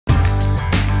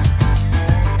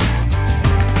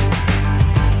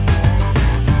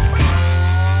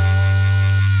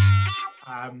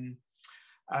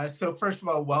So first of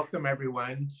all, welcome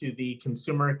everyone to the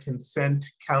Consumer Consent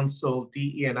Council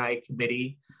DE&I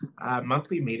Committee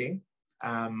monthly meeting.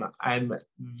 I'm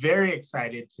very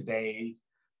excited today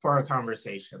for our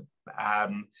conversation.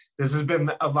 This has been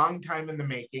a long time in the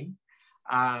making,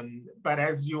 but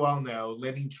as you all know,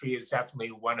 LendingTree is definitely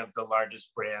one of the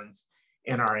largest brands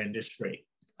in our industry.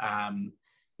 I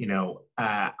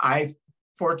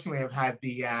fortunately have had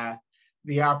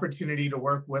the opportunity to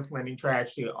work with LendingTree. I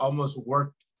actually almost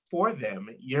worked for them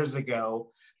years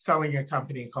ago, selling a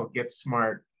company called Get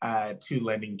Smart to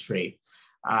LendingTree.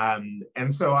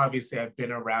 And so obviously I've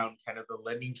been around kind of the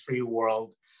LendingTree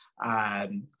world,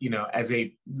 as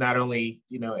a not only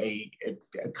a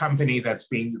company that's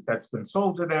been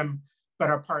sold to them, but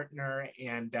a partner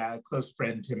and a close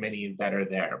friend to many that are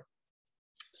there.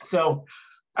 So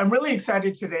I'm really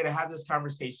excited today to have this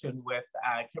conversation with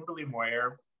Kimberly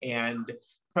Moyer and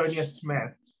Tonya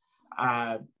Smith,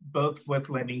 both with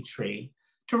LendingTree,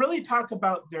 to really talk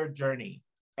about their journey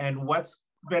and what's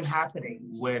been happening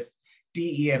with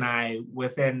DE&I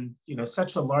within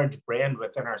such a large brand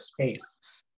within our space.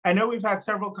 I know we've had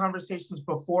several conversations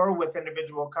before with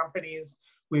individual companies.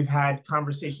 We've had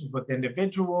conversations with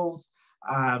individuals,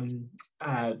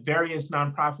 various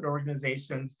nonprofit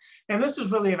organizations. And this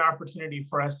is really an opportunity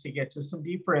for us to get to some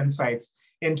deeper insights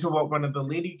into what one of the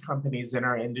leading companies in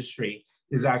our industry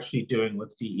is actually doing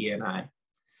with DE&I.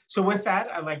 So with that,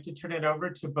 I'd like to turn it over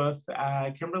to both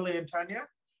Kimberly and Tonya,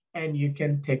 and you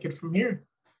can take it from here.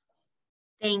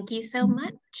 Thank you so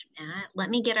much, Matt.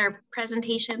 Let me get our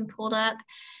presentation pulled up.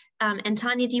 And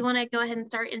Tonya, do you want to go ahead and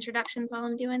start introductions while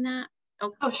I'm doing that?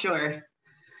 Oh, sure.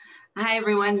 Hi,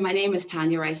 everyone. My name is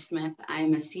Tonya Rice-Smith.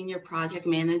 I'm a senior project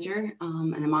manager,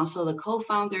 and I'm also the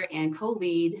co-founder and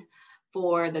co-lead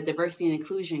for the diversity and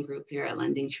inclusion group here at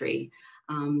LendingTree.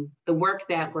 The work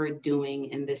that we're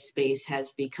doing in this space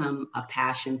has become a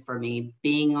passion for me.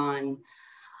 Being on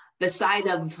the side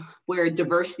of where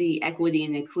diversity, equity,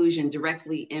 and inclusion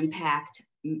directly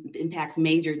impacts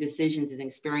major decisions and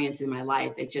experience in my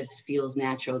life, it just feels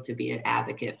natural to be an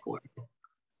advocate for it.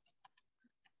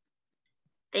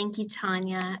 Thank you,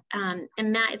 Tonya.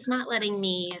 And Matt, it's not letting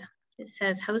me, it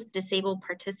says host disabled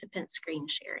participant screen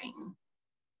sharing.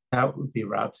 That would be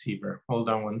Rob Seaver. Hold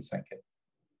on one second.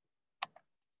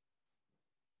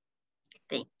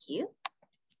 Thank you.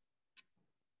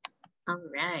 All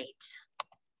right.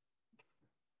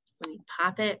 Let me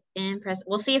pop it in.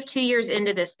 We'll see if 2 years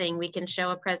into this thing, we can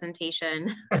show a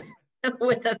presentation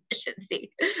with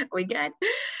efficiency. Are we good?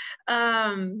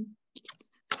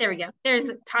 There we go.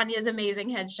 There's Tonya's amazing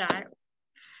headshot.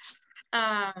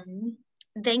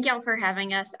 Thank y'all for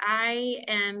having us. I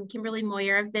am Kimberly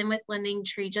Moyer. I've been with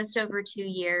LendingTree just over 2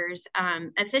 years.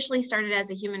 Officially started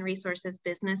as a human resources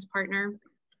business partner,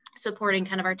 supporting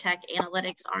kind of our tech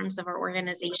analytics arms of our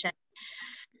organization.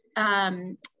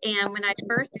 And when I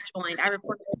first joined, I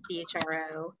reported to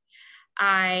CHRO.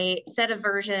 I set a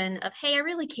version of, hey, I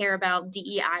really care about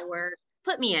DEI work.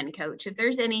 Put me in, coach. If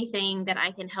there's anything that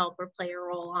I can help or play a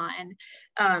role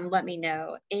on, let me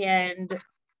know. And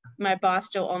my boss,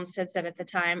 Joe Olmsted, said at the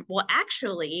time, well,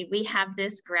 actually, we have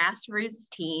this grassroots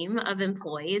team of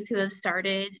employees who have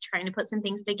started trying to put some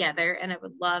things together. And I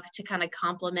would love to kind of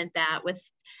complement that with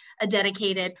a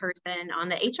dedicated person on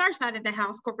the HR side of the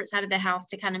house, corporate side of the house,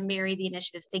 to kind of marry the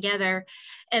initiatives together.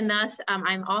 And thus,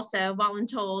 I'm also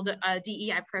voluntold a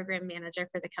DEI program manager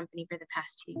for the company for the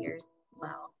past 2 years as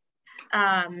well.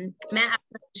 Matt,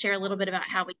 I'll share a little bit about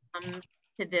how we come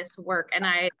to this work, and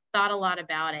I thought a lot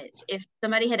about it. If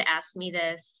somebody had asked me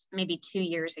this maybe 2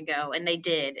 years ago, and they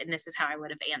did, and this is how I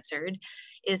would have answered,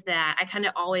 is that I kind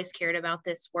of always cared about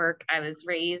this work. I was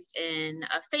raised in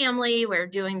a family where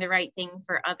doing the right thing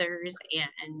for others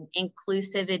and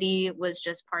inclusivity was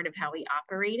just part of how we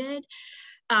operated.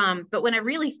 But when I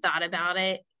really thought about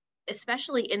it,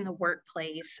 especially in the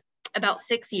workplace, about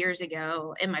 6 years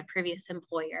ago in my previous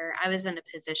employer, I was in a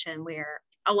position where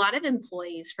a lot of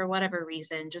employees, for whatever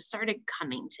reason, just started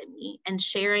coming to me and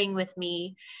sharing with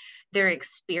me their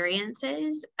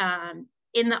experiences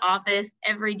in the office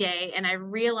every day. And I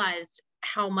realized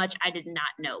how much I did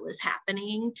not know was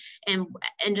happening and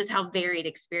just how varied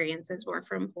experiences were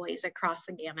for employees across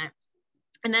the gamut.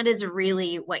 And that is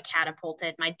really what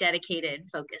catapulted my dedicated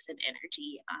focus and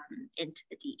energy into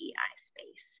the DEI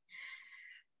space.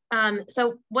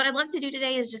 So what I'd love to do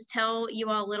today is just tell you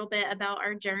all a little bit about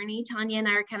our journey. Tonya and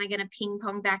I are kind of going to ping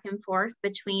pong back and forth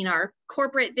between our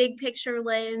corporate big picture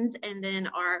lens and then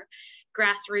our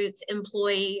grassroots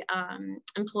employee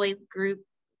group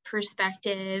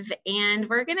perspective, and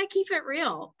we're going to keep it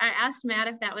real. I asked Matt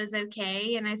if that was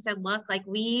okay, and I said, look, like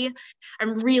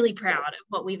I'm really proud of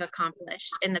what we've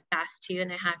accomplished in the past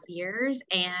 2.5 years,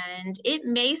 and it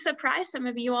may surprise some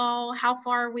of you all how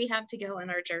far we have to go in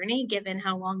our journey, given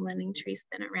how long LendingTree's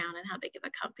been around and how big of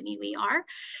a company we are.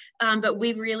 But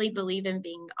we really believe in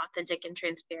being authentic and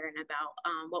transparent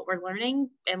about what we're learning,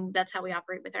 and that's how we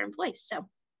operate with our employees. So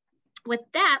with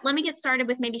that, let me get started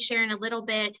with maybe sharing a little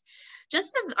bit just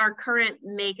of our current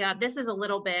makeup. This is a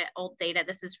little bit old data.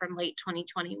 This is from late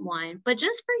 2021, but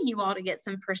just for you all to get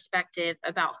some perspective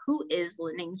about who is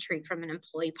LendingTree from an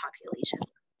employee population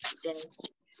perspective.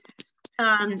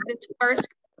 The first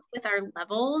with our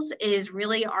levels is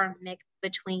really our mix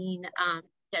between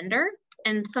gender.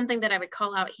 And something that I would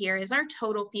call out here is our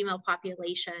total female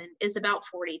population is about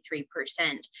 43%.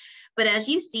 But as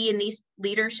you see in these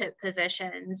leadership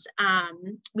positions,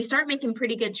 we start making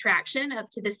pretty good traction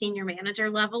up to the senior manager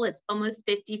level. It's almost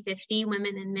 50-50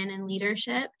 women and men in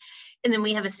leadership. And then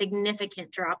we have a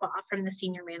significant drop off from the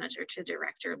senior manager to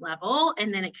director level,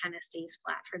 and then it kind of stays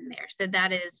flat from there. So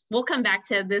that is, we'll come back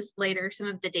to this later, some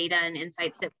of the data and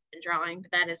insights that we've been drawing,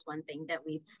 but that is one thing that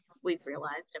we've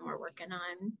realized and we're working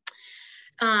on.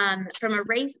 From a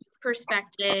race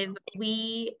perspective,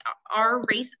 our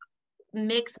race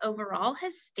mix overall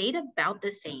has stayed about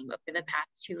the same over the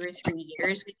past 2 or 3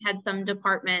 years. We've had some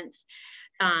departments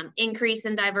increase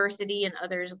in diversity and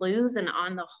others lose, and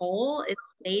on the whole, it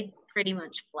stayed pretty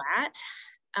much flat.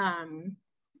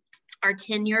 Our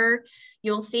tenure,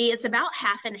 you'll see it's about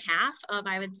half and half of,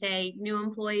 I would say, new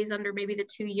employees under maybe the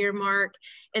 2-year mark,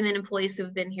 and then employees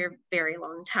who've been here very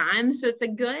long time. So it's a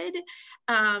good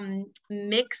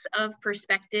mix of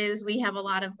perspectives. We have a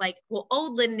lot of like, well,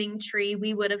 old LendingTree,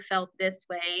 we would have felt this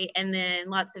way. And then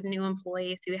lots of new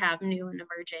employees who have new and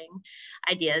emerging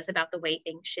ideas about the way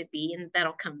things should be. And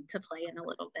that'll come to play in a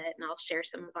little bit. And I'll share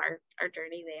some of our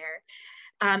journey there.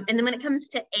 And then when it comes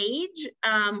to age,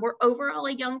 we're overall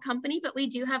a young company, but we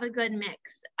do have a good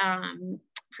mix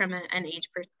from an age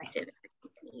perspective.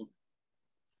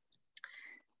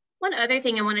 One other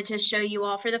thing I wanted to show you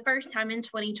all, for the first time in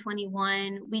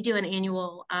 2021, we do an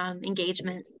annual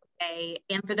engagement survey.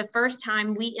 And for the first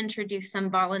time, we introduced some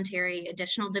voluntary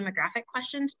additional demographic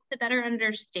questions to better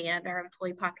understand our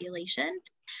employee population.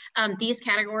 These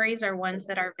categories are ones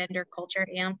that our vendor Culture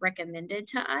Amp recommended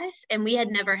to us, and we had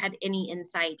never had any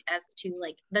insight as to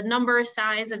like the number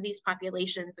size of these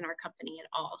populations in our company at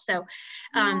all. So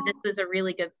this was a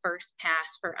really good first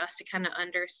pass for us to kind of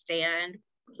understand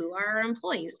who are our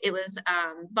employees. It was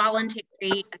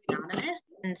voluntary, anonymous,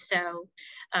 and so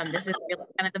this is really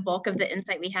kind of the bulk of the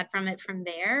insight we had from it from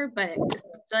there, but it was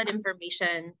good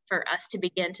information for us to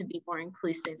begin to be more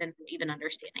inclusive and even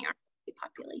understanding our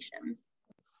population.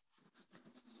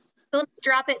 So let's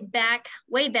drop it back,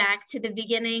 way back to the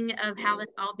beginning of how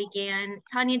this all began.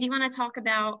 Tanya, do you want to talk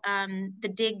about the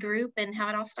DIG group and how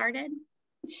it all started?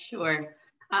 Sure.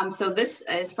 So this,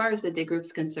 as far as the DIG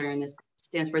group's concerned, this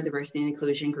stands for Diversity and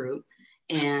Inclusion Group,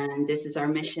 and this is our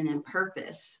mission and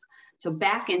purpose. So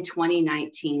back in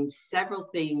 2019, several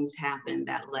things happened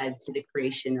that led to the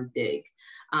creation of DIG.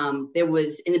 There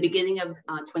was, in the beginning of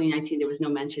 2019, there was no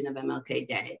mention of MLK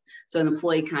Day. So an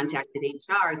employee contacted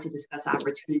HR to discuss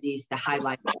opportunities to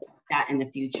highlight that in the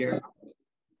future.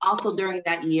 Also during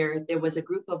that year, there was a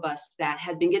group of us that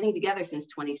had been getting together since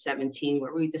 2017,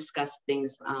 where we discussed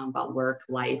things about work,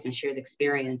 life, and shared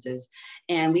experiences.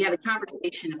 And we had a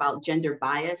conversation about gender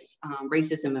bias,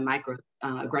 racism, and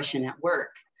microaggression at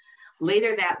work.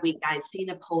 Later that week, I had seen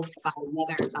a post by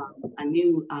a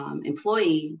new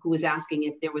employee who was asking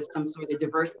if there was some sort of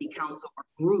diversity council or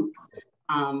group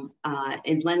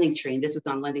in LendingTree. And this was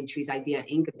on LendingTree's Idea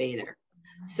Incubator.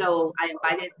 So I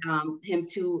invited him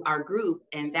to our group,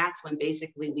 and that's when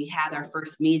basically we had our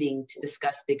first meeting to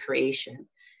discuss the creation.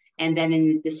 And then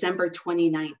in December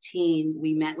 2019,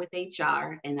 we met with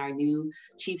HR and our new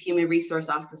Chief Human Resource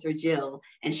Officer, Jill,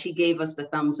 and she gave us the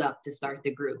thumbs up to start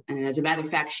the group. And as a matter of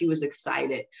fact, she was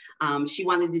excited. She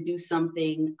wanted to do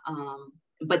something,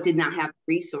 but did not have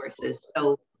resources.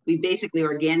 So we basically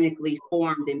organically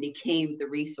formed and became the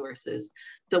resources.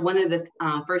 So one of the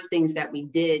first things that we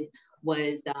did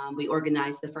was we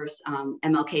organized the first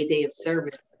MLK Day of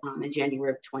Service in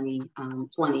January of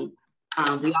 2020.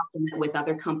 We also met with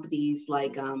other companies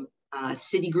like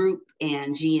Citigroup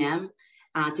and GM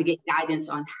to get guidance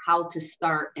on how to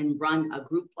start and run a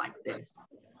group like this.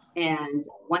 And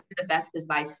one of the best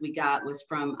advice we got was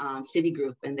from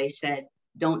Citigroup, and they said,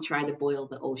 don't try to boil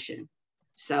the ocean.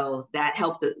 So that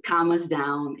helped calm us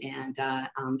down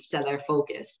and set our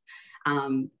focus.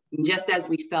 Just as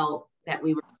we felt that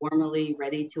we were formally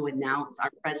ready to announce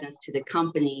our presence to the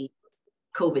company,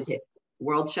 COVID hit.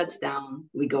 World shuts down,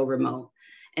 we go remote.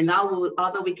 And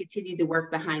although we continued to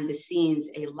work behind the scenes,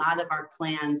 a lot of our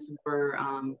plans were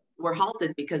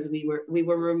halted because we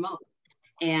were remote.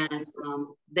 And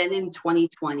then in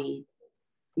 2020,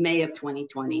 May of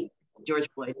 2020, George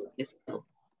Floyd was killed.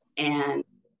 And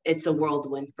it's a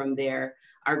whirlwind from there.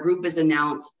 Our group is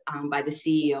announced by the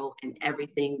CEO, and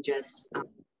everything just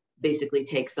basically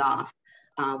takes off.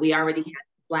 We already had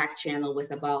a Slack channel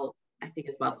with about, I think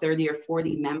it's about 30 or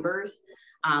 40 members.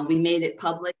 We made it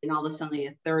public, and all of a sudden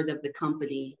a third of the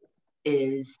company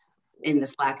is in the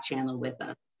Slack channel with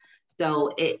us.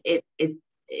 So it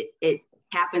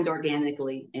happened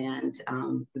organically, and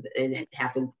it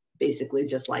happened basically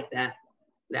just like that.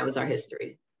 That was our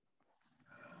history.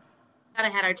 I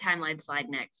had our timeline slide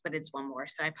next, but it's one more,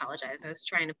 so I apologize. I was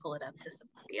trying to pull it up to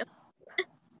support you.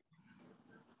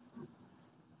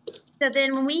 So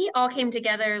then when we all came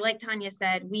together, like Tanya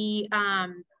said,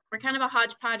 we're kind of a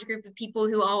hodgepodge group of people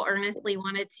who all earnestly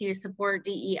wanted to support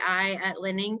DEI at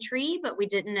LendingTree, but we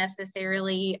didn't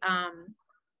necessarily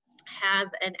have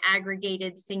an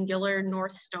aggregated singular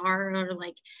North Star or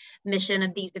like mission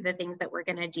of these are the things that we're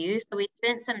going to do. So we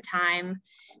spent some time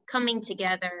coming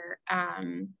together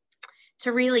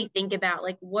to really think about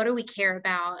like, what do we care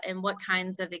about and what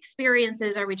kinds of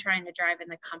experiences are we trying to drive in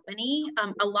the company?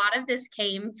 A lot of this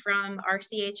came from our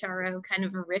CHRO kind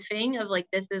of riffing of like,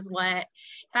 this is what,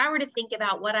 if I were to think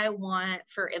about what I want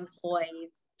for employees,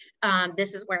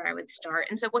 this is where I would start.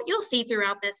 And so what you'll see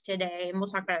throughout this today, and we'll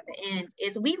talk about at the end,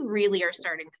 is we really are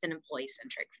starting with an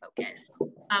employee-centric focus.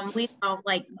 We felt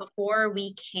like before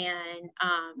we can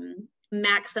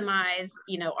maximize,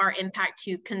 our impact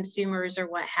to consumers or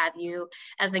what have you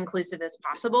as inclusive as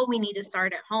possible, we need to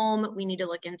start at home. We need to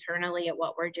look internally at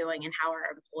what we're doing and how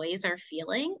our employees are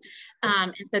feeling.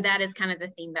 And so that is kind of the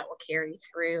theme that will carry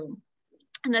through.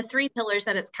 And the three pillars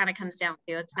that it kind of comes down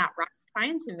to, it's not rocket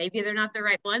science, and maybe they're not the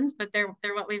right ones, but they're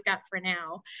what we've got for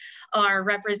now, are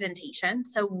representation.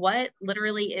 So what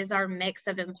literally is our mix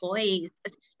of employees,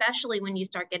 especially when you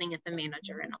start getting at the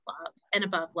manager and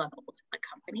above levels in the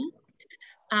company.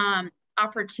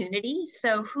 Opportunity.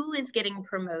 So who is getting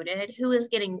promoted? Who is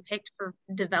getting picked for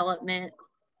development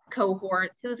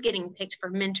cohorts? Who's getting picked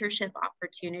for mentorship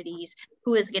opportunities?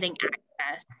 Who is getting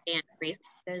access and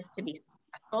resources to be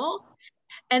successful?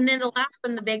 And then the last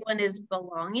one, the big one, is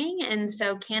belonging. And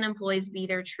so can employees be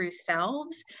their true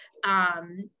selves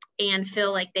and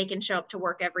feel like they can show up to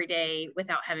work every day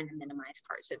without having to minimize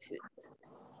parts of who?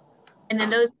 And then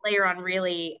those layer on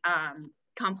really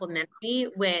complementary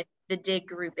with the DIG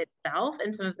group itself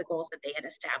and some of the goals that they had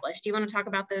established. Do you want to talk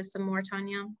about those some more,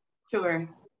 Tanya? Sure.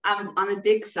 On the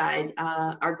DIG side,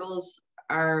 our goals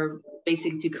are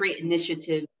basically to create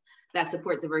initiatives that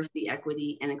support diversity,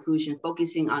 equity, and inclusion,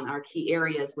 focusing on our key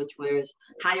areas, which was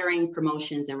hiring,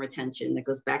 promotions, and retention. That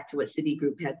goes back to what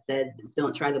Citigroup had said,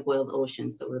 don't try to boil the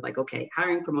ocean. So we're like, okay,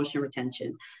 hiring, promotion,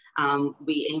 retention.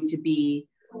 We aim to be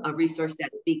a resource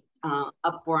that speaks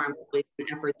up for our employees in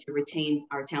an effort to retain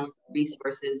our talent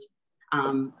resources,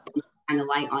 and a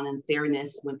light on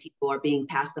unfairness when people are being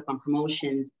passed up on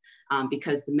promotions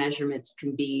because the measurements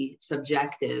can be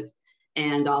subjective,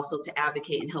 and also to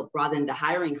advocate and help broaden the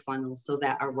hiring funnel so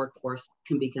that our workforce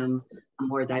can become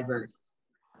more diverse.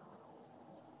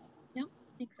 Yep,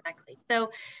 exactly.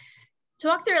 So to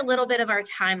walk through a little bit of our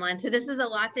timeline. So this is a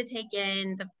lot to take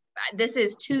in. This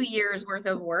is 2 years worth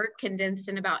of work condensed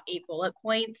in about 8 bullet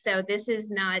points. So this is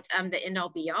not the end all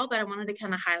be all, but I wanted to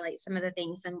kind of highlight some of the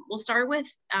things. And we'll start with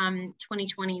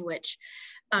 2020, which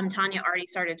Tanya already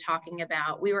started talking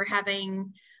about. We were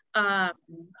having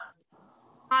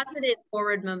positive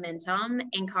forward momentum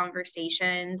in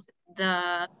conversations.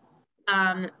 The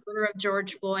murder of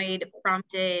George Floyd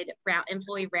prompted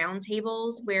employee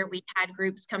roundtables where we had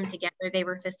groups come together. They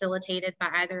were facilitated by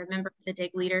either a member of the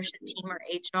DIG leadership team or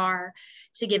HR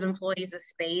to give employees a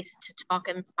space to talk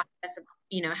and process,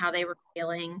 how they were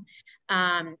feeling.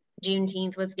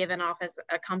 Juneteenth was given off as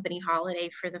a company holiday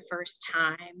for the first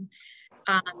time.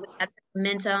 We had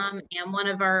momentum, and one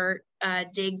of our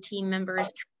DIG team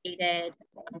members created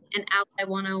an Ally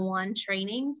 101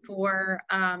 training for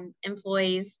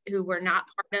employees who were not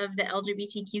part of the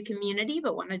LGBTQ community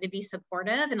but wanted to be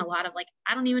supportive, and a lot of like,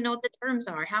 I don't even know what the terms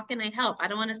are. How can I help? I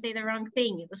don't want to say the wrong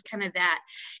thing. It was kind of that,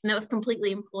 and that was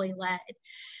completely employee-led.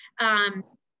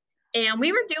 And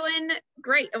we were doing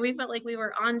great, and we felt like we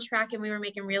were on track and we were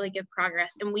making really good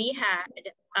progress. And we had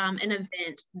an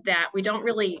event that we don't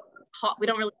really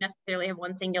necessarily have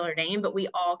one singular name, but we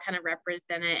all kind of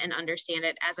represent it and understand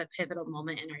it as a pivotal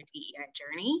moment in our DEI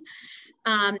journey.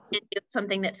 It was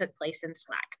something that took place in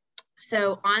Slack.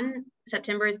 So on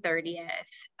September 30th,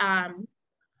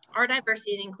 our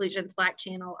diversity and inclusion Slack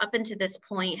channel up until this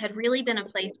point had really been a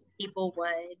place where people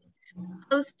would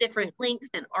post different links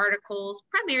and articles,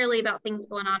 primarily about things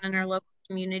going on in our local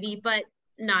community, but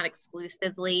not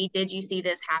exclusively. Did you see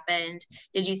this happen?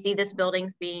 Did you see this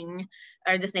building's being,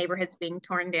 or this neighborhood's being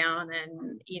torn down,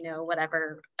 and, you know,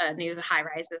 whatever, a new high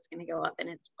rise is going to go up in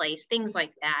its place, things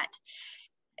like that.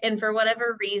 And for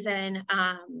whatever reason,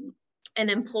 an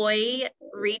employee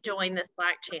rejoined the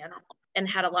Slack channel and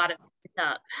had a lot of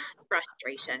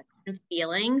frustration and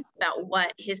feelings about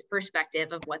what his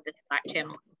perspective of what the Slack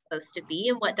channel was supposed to be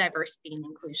and what diversity and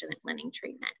inclusion at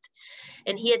LendingTree meant.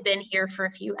 And he had been here for a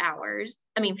few years,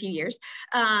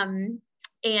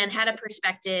 and had a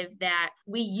perspective that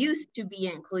we used to be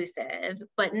inclusive,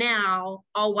 but now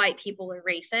all white people are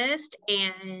racist.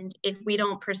 And if we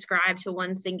don't prescribe to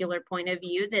one singular point of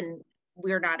view, then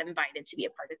we're not invited to be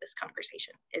a part of this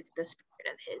conversation, is the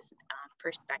spirit of his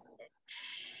perspective.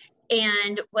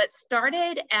 And what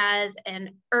started as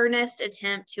an earnest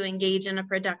attempt to engage in a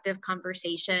productive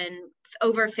conversation,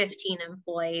 over 15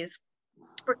 employees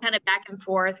were kind of back and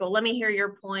forth. Well, let me hear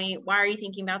your point. Why are you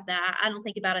thinking about that? I don't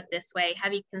think about it this way.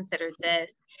 Have you considered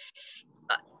this?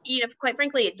 You know, quite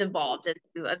frankly, it devolved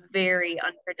into a very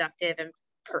unproductive and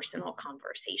personal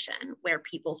conversation where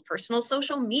people's personal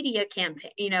social media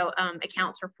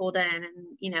accounts were pulled in,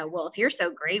 and, well, if you're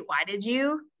so great, why did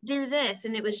you do this?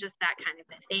 And it was just that kind of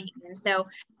a thing. And so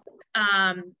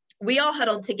we all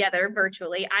huddled together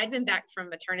virtually. I'd been back from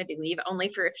maternity leave only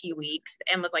for a few weeks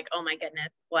and was like, oh my goodness,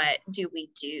 what do we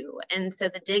do? And so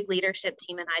the DIG leadership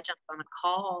team and I jumped on a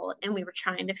call, and we were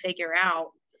trying to figure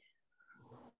out,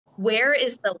 where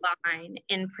is the line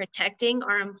in protecting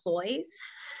our employees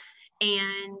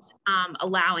and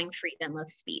allowing freedom of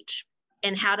speech?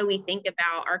 And how do we think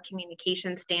about our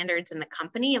communication standards in the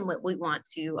company and what we want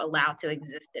to allow to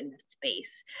exist in this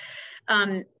space?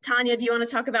 Tanya, do you want to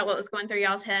talk about what was going through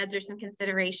y'all's heads or some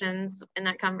considerations in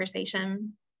that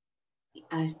conversation?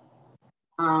 That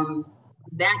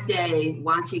day,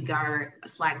 watching our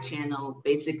Slack channel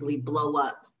basically blow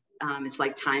up. It's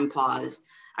like time pause.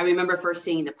 I remember first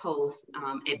seeing the post.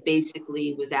 It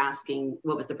basically was asking,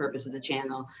 what was the purpose of the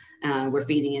channel? We're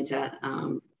feeding into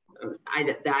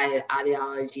the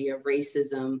ideology of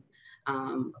racism.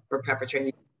 We're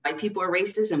perpetrating. White people are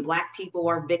racist and Black people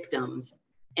are victims.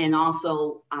 And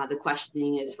also the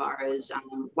questioning as far as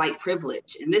white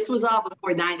privilege. And this was all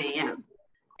before 9 a.m.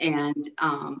 And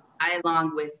I,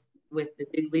 along with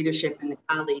the leadership and the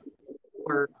colleagues,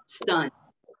 were stunned.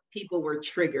 People were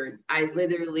triggered. I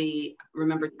literally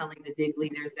remember telling the DIG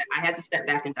leaders that I had to step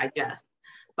back and digest.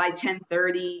 By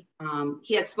 10:30,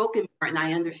 he had spoken more, and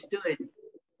I understood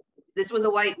this was a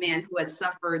white man who had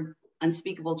suffered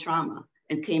unspeakable trauma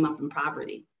and came up in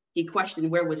poverty. He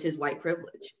questioned where was his white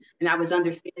privilege. And I was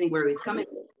understanding where he was coming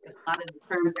from, because a lot of the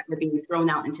terms that were being thrown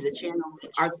out into the channel,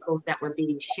 articles that were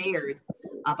being shared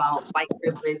about white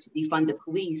privilege, defund the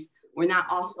police, were not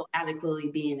also adequately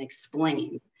being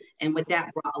explained. And with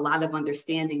that brought a lot of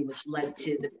understanding, which led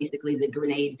to basically the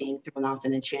grenade being thrown off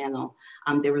in the channel.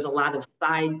 There was a lot of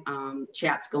side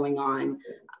chats going on,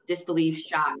 disbelief,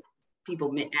 shock,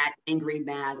 people angry,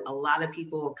 mad. A lot of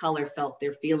people of color felt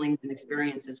their feelings and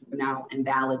experiences were now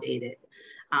invalidated.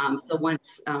 So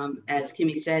once, as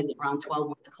Kimmy said, around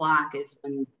 1 o'clock is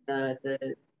when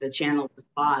the channel was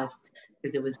paused,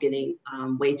 because it was getting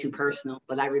way too personal.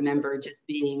 But I remember just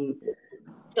being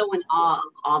so in awe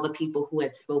of all the people who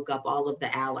had spoke up, all of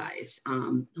the allies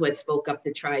who had spoke up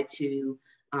to try to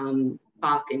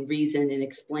talk and reason and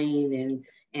explain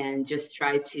and just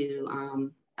try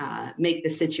to make the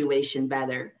situation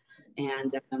better.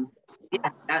 And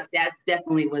yeah, that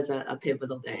definitely was a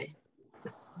pivotal day.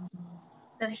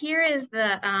 So here is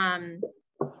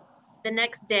the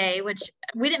next day, which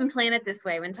we didn't plan it this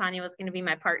way when Tanya was going to be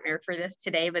my partner for this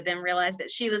today, but then realized that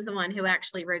she was the one who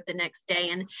actually wrote the next day.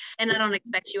 And I don't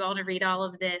expect you all to read all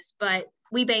of this, but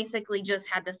we basically just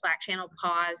had the Slack channel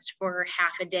paused for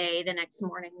half a day. The next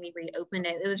morning we reopened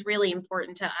it. It was really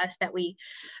important to us that we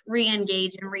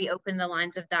re-engage and reopen the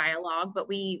lines of dialogue, but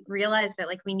we realized that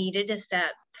we needed to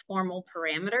set formal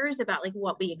parameters about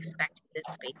what we expected this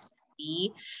space to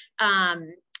be.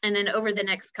 And then over the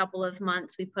next couple of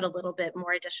months, we put a little bit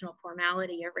more additional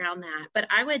formality around that. But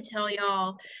I would tell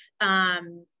y'all,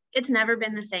 it's never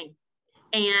been the same.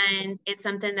 And it's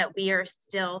something that we are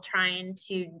still trying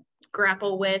to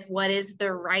grapple with. What is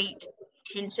the right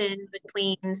tension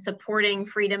between supporting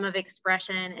freedom of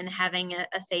expression and having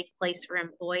a safe place for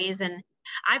employees? And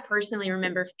I personally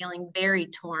remember feeling very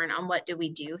torn on what do we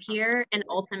do here. And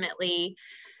ultimately,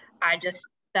 I just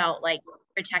felt like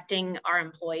protecting our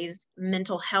employees'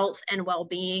 mental health and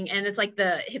well-being. And it's like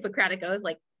the Hippocratic Oath,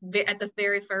 like at the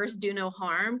very first, do no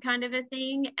harm kind of a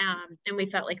thing. And we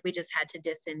felt like we just had to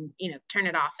turn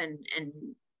it off and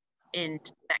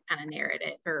that kind of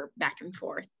narrative or back and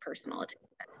forth personal attention.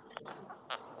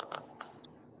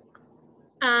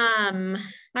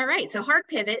 All right, so hard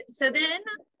pivot. So then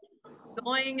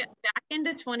going back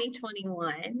into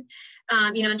 2021,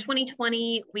 in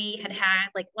 2020, we had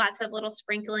like lots of little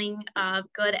sprinkling of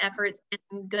good efforts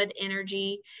and good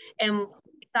energy. And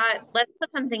we thought, let's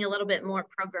put something a little bit more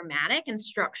programmatic and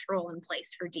structural in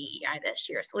place for DEI this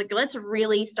year. So like, let's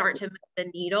really start to move the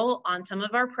needle on some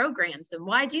of our programs. And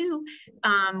why do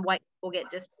white people get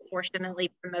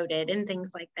disproportionately promoted and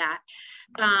things like that?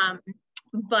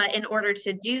 But in order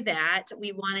to do that,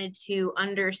 we wanted to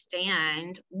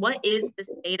understand what is the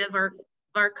state of our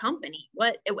company.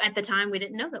 At the time, we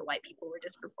didn't know that white people were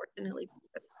disproportionately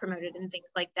promoted and things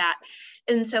like that.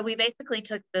 And so we basically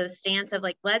took the stance of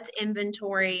like, let's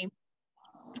inventory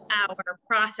our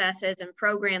processes and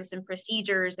programs and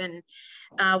procedures, and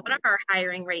what are our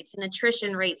hiring rates and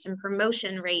attrition rates and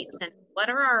promotion rates, and what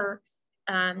are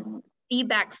our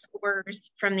feedback scores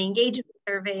from the engagement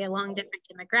survey along different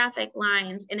demographic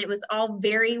lines. And it was all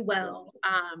very well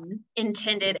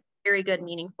intended, very good,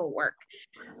 meaningful work.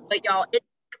 But y'all, it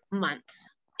took months.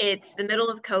 It's the middle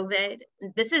of COVID.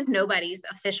 This is nobody's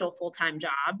official full-time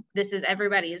job.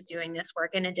 Everybody is doing this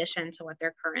work in addition to what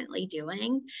they're currently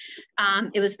doing.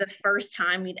 It was the first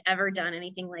time we'd ever done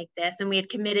anything like this. And we had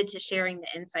committed to sharing the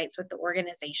insights with the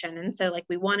organization. And so like,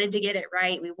 we wanted to get it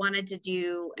right. We wanted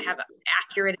to have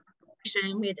accurate information.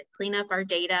 We had to clean up our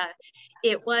data.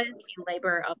 It was a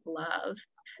labor of love.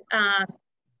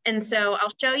 And so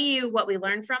I'll show you what we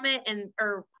learned from it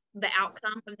or the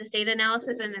outcome of this data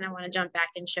analysis. And then I want to jump back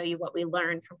and show you what we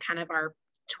learned from kind of our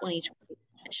 2020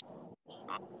 mission.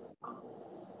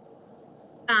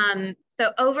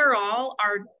 So overall,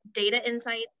 our data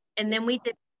insights, and then we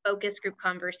did focus group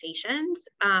conversations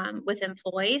with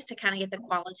employees to kind of get the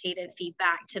qualitative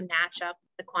feedback to match up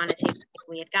the quantitative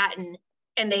we had gotten.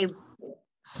 And they,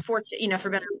 for better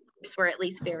or worse, were at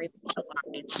least very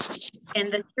aligned. And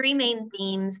the three main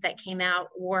themes that came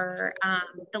out were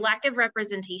the lack of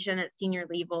representation at senior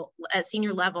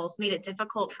levels made it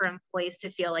difficult for employees to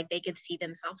feel like they could see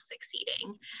themselves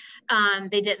succeeding.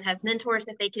 They didn't have mentors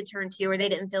that they could turn to, or they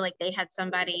didn't feel like they had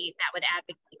somebody that would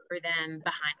advocate for them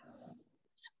behind them.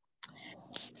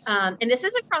 And this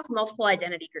is across multiple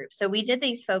identity groups. So we did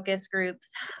these focus groups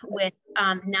with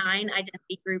 9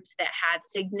 identity groups that had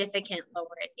significant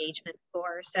lower engagement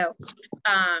scores. So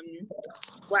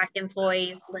Black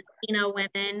employees, Latino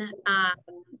women,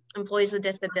 employees with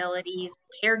disabilities,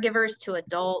 caregivers to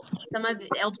adults, some of the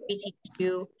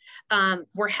LGBTQ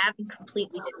were having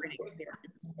completely different experiences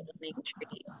with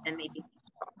LendingTree than maybe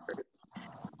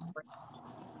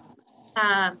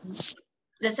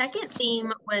the second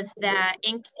theme was that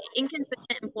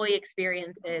inconsistent employee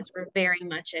experiences were very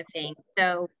much a thing.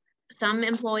 So some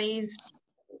employees,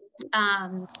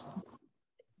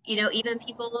 even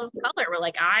people of color were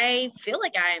like, I feel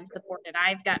like I am supported.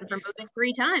 I've gotten promoted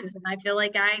 3 times and I feel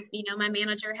like my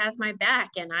manager has my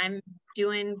back and I'm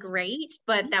doing great,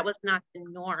 but that was not the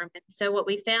norm. And so what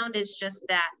we found is just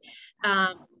that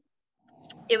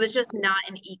it was just not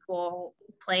an equal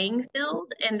playing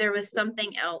field, and there was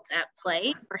something else at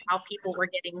play for how people were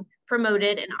getting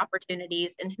promoted and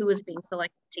opportunities and who was being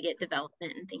selected to get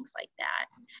development and things like that.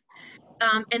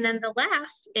 And then the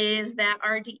last is that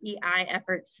our DEI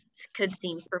efforts could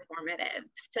seem performative.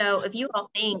 So if you all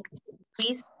think,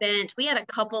 we had a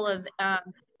couple of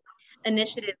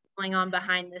initiatives going on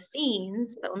behind the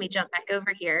scenes, but let me jump back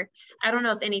over here. I don't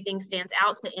know if anything stands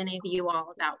out to any of you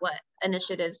all about what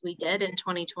initiatives we did in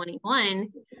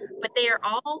 2021, but they are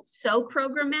all so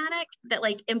programmatic that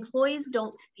like employees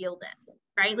don't feel them,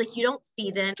 right? Like you don't see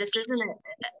them. This isn't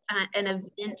an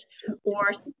event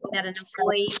or something that an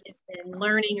employee has been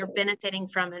learning or benefiting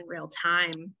from in real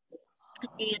time.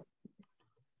 And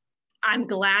I'm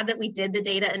glad that we did the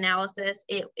data analysis.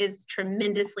 It is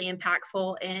tremendously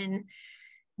impactful in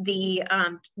the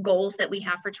goals that we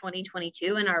have for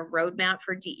 2022 and our roadmap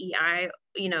for DEI,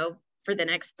 for the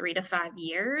next 3 to 5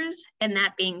 years. And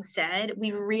that being said,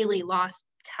 we really lost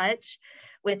touch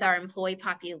with our employee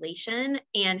population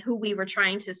and who we were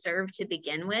trying to serve to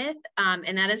begin with.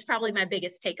 And that is probably my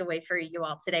biggest takeaway for you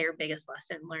all today, or biggest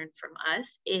lesson learned from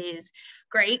us is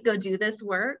great, go do this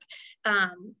work.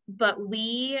 But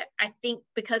I think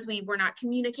because we were not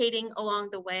communicating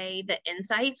along the way, the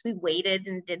insights, we waited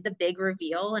and did the big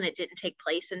reveal and it didn't take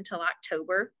place until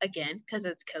October, again, because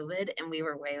it's COVID and we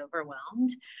were way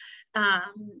overwhelmed.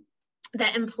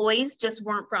 that employees just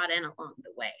weren't brought in along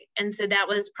the way. And so that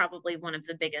was probably one of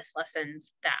the biggest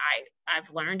lessons that I've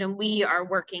learned. And we are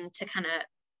working to kind of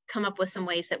come up with some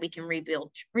ways that we can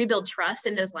rebuild trust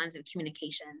in those lines of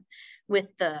communication with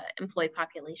the employee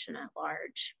population at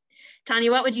large.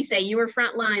 Tanya, what would you say? You were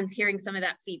front lines hearing some of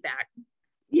that feedback.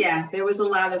 Yeah, there was a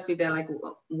lot of feedback, like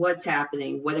what's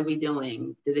happening? What are we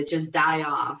doing? Did it just die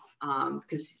off?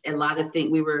 Because a lot of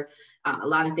things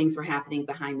were happening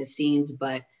behind the scenes,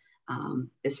 but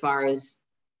as far as,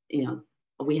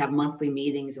 we have monthly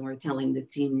meetings and we're telling the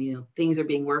team, things are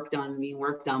being worked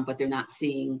on, but they're not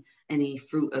seeing any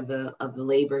fruit of the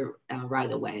labor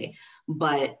right away.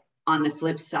 But on the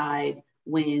flip side,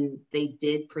 when they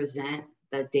did present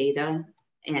the data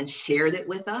and shared it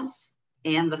with us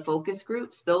and the focus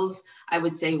groups, those I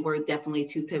would say were definitely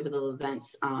two pivotal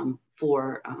events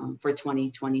for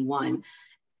 2021.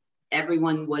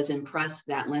 Everyone was impressed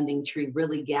that LendingTree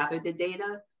really gathered the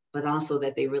data, but also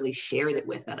that they really shared it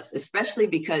with us, especially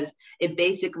because it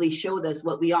basically showed us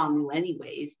what we all knew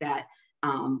anyways, that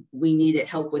we needed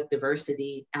help with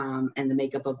diversity and the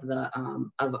makeup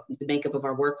of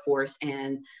our workforce,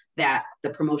 and that the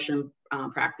promotion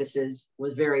practices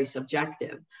was very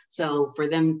subjective. So for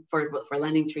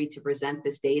LendingTree to present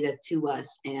this data to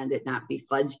us and it not be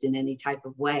fudged in any type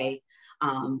of way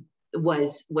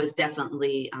was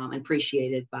definitely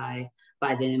appreciated by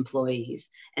the employees.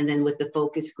 And then with the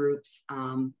focus groups,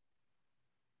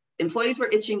 employees were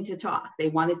itching to talk. They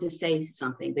wanted to say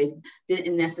something. They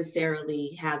didn't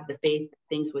necessarily have the faith that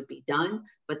things would be done,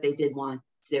 but they did want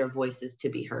their voices to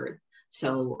be heard.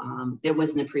 So there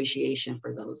was an appreciation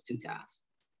for those two tasks.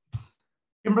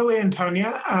 Kimberly and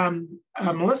Tanya,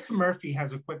 Melissa Murphy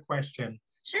has a quick question.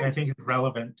 Sure. That I think is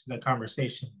relevant to the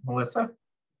conversation. Melissa?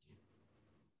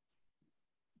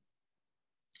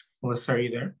 Melissa, are you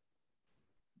there?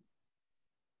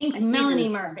 Melanie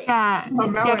Murphy. Oh,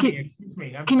 Melanie, excuse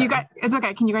me. Can you guys, it's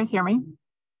okay. Can you guys hear me?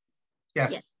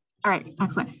 Yes. All right,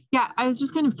 excellent. Yeah, I was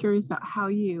just kind of curious about how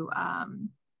you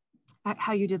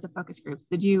did the focus groups.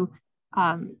 Did you,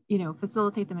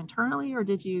 facilitate them internally, or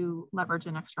did you leverage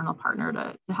an external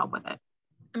partner to help with it?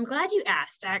 I'm glad you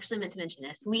asked. I actually meant to mention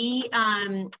this. We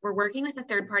were working with a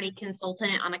third-party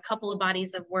consultant on a couple of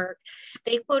bodies of work.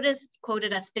 They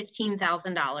quoted us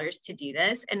 $15,000 to do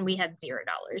this, and we had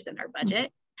 $0 in our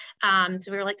budget.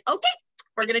 So we were like, okay,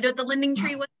 we're going to do it the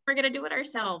LendingTree way. We're going to do it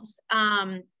ourselves,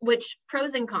 which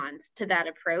pros and cons to that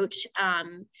approach.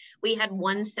 We had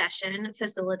one session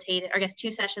facilitated, or I guess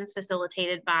 2 sessions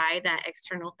facilitated by that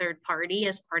external third party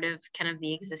as part of kind of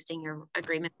the existing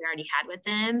agreement we already had with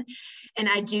them. And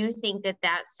I do think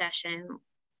that session,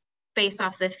 based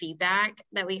off the feedback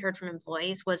that we heard from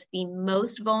employees, was the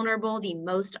most vulnerable, the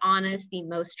most honest, the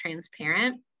most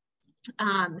transparent.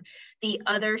 The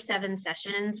other 7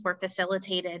 sessions were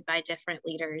facilitated by different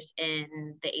leaders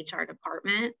in the HR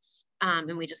departments,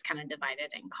 and we just kind of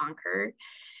divided and conquered.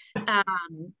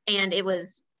 And it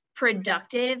was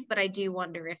productive, but I do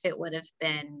wonder if it would have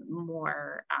been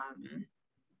more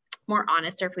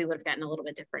honest, or if we would have gotten a little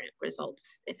bit different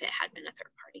results if it had been a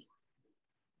third party.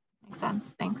 Makes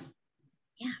sense. Thanks.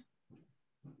 Yeah.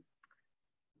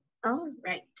 All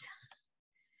right.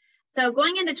 So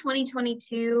going into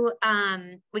 2022,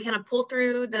 we kind of pull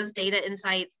through those data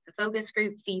insights, the focus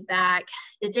group feedback,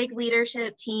 the DIG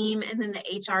leadership team, and then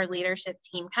the HR leadership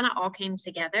team kind of all came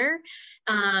together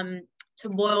to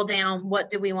boil down what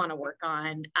do we want to work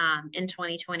on in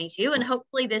 2022. And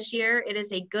hopefully this year it is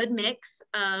a good mix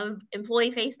of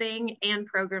employee facing and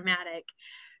programmatic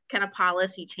kind of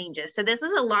policy changes. So this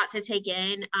is a lot to take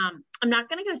in. I'm not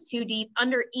going to go too deep.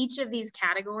 Under each of these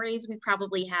categories, we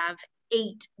probably have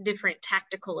 8 different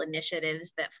tactical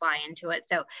initiatives that fly into it.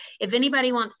 So if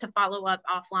anybody wants to follow up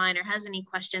offline or has any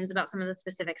questions about some of the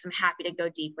specifics, I'm happy to go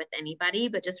deep with anybody,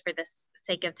 but just for the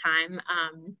sake of time,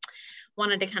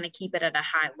 wanted to kind of keep it at a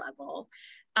high level.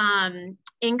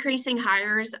 Increasing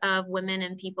hires of women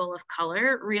and people of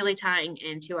color, really tying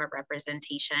into our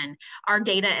representation. Our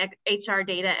HR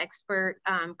data expert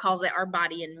calls it our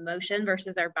body in motion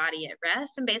versus our body at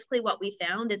rest. And basically what we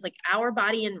found is, like, our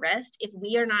body in rest, if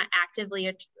we are not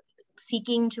actively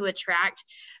seeking to attract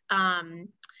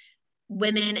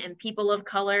women and people of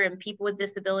color and people with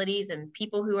disabilities and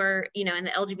people who are, in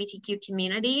the LGBTQ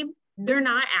community, they're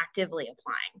not actively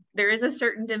applying. There is a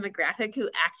certain demographic who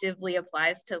actively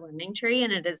applies to LendingTree,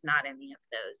 and it is not any of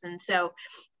those. And so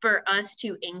for us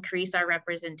to increase our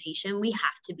representation, we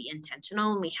have to be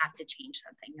intentional, and we have to change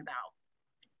something about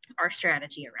our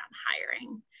strategy around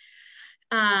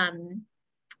hiring.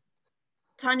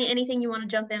 Tanya, anything you want to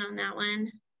jump in on that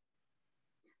one?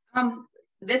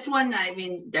 This one, I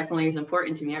mean, definitely is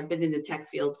important to me. I've been in the tech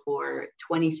field for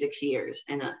 26 years,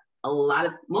 and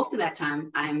most of that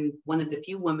time, I'm one of the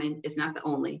few women, if not the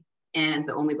only, and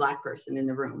the only Black person in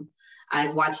the room.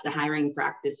 I've watched the hiring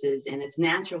practices, and it's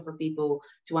natural for people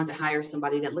to want to hire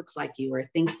somebody that looks like you or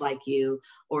thinks like you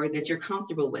or that you're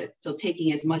comfortable with. So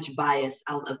taking as much bias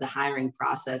out of the hiring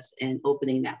process and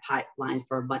opening that pipeline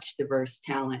for much diverse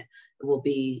talent will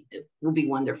be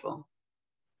wonderful.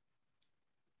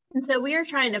 And so we are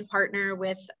trying to partner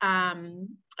with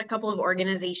a couple of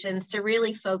organizations to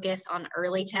really focus on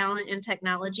early talent in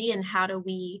technology and how do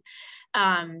we,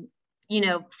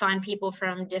 find people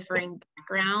from differing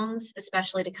backgrounds,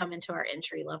 especially to come into our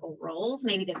entry-level roles.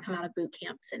 Maybe they've come out of boot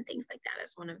camps and things like that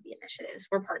as one of the initiatives.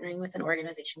 We're partnering with an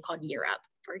organization called Year Up,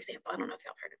 for example. I don't know if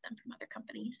y'all have heard of them from other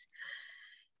companies.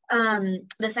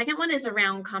 The second one is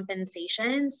around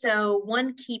compensation. So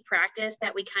one key practice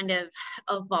that we kind of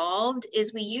evolved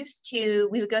is we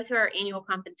would go through our annual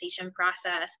compensation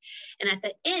process. And at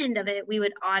the end of it, we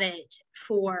would audit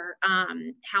for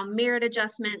how merit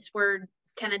adjustments were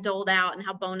kind of doled out and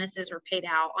how bonuses were paid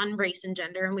out on race and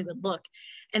gender. And we would look,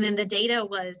 and then the data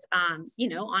was,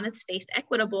 on its face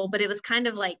equitable, but it was kind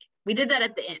of like, we did that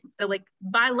at the end. So like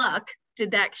by luck,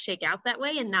 did that shake out that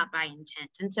way and not by intent?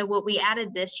 And so what we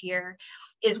added this year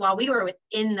is while we were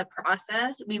within the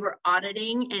process, we were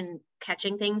auditing and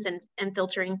catching things and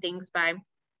filtering things by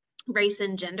race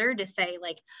and gender to say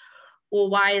like, well,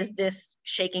 why is this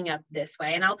shaking up this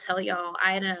way? And I'll tell y'all,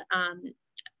 I had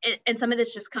and some of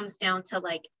this just comes down to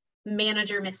like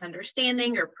manager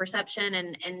misunderstanding or perception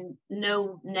and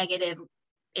no negative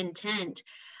intent.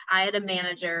 I had a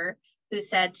manager who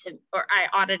said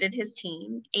I audited his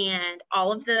team, and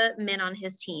all of the men on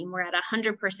his team were at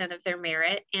 100% of their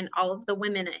merit, and all of the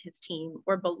women at his team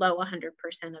were below 100%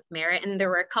 of merit. And there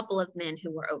were a couple of men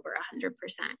who were over 100%.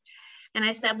 And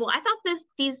I said, well, I thought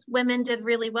these women did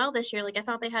really well this year. Like, I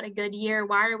thought they had a good year.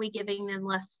 Why are we giving them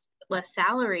less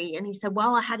salary? And he said,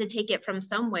 well, I had to take it from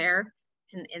somewhere.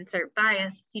 And insert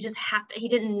bias. He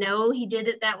didn't know he did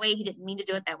it that way. He didn't mean to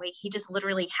do it that way. He just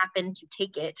literally happened to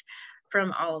take it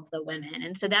from all of the women.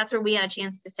 And so that's where we had a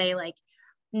chance to say like,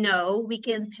 no, we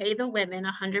can pay the women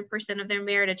 100% of their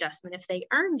merit adjustment if they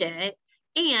earned it.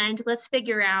 And let's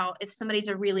figure out if somebody's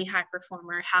a really high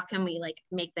performer, how can we like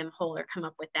make them whole or come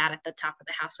up with that at the top of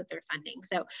the house with their funding?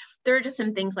 So there are just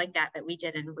some things like that we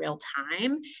did in real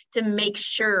time to make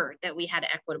sure that we had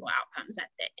equitable outcomes at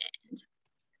the end.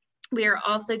 We are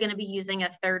also going to be using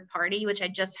a third party, which I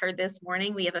just heard this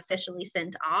morning. We have officially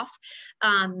sent off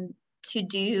to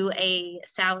do a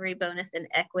salary bonus and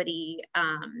equity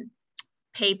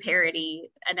pay parity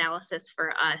analysis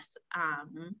for us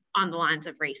on the lines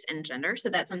of race and gender. So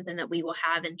that's something that we will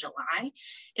have in July.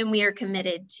 And we are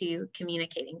committed to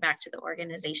communicating back to the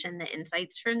organization the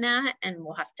insights from that. And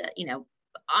we'll have to,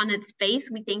 on its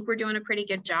face, we think we're doing a pretty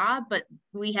good job, but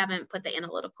we haven't put the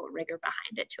analytical rigor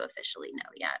behind it to officially know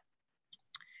yet.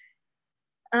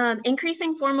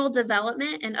 Increasing formal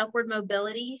development and upward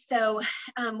mobility. So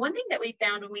one thing that we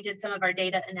found when we did some of our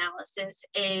data analysis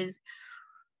is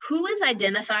who is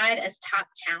identified as top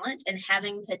talent and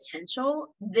having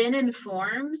potential then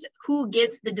informs who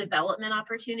gets the development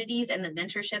opportunities and the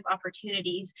mentorship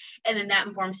opportunities, and then that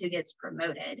informs who gets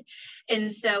promoted.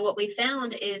 And so what we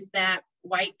found is that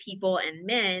white people and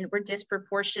men were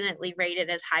disproportionately rated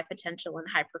as high potential and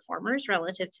high performers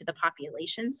relative to the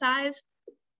population size.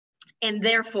 And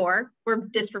therefore, we're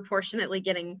disproportionately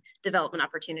getting development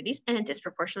opportunities and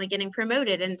disproportionately getting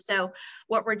promoted. And so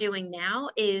what we're doing now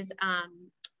is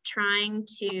trying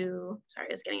to, sorry,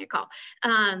 I was getting a call,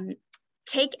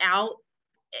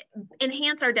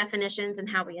 enhance our definitions and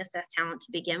how we assess talent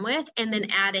to begin with, and then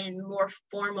add in more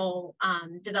formal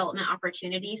development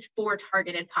opportunities for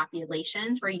targeted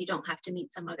populations where you don't have to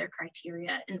meet some other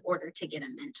criteria in order to get a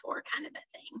mentor kind of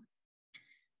a thing.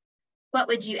 What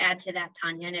would you add to that,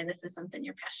 Tanya? I know this is something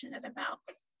you're passionate about.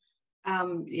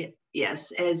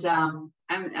 Yes, as I'm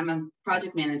a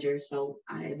project manager, so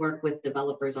I work with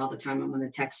developers all the time. I'm on the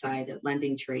tech side at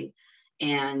LendingTree,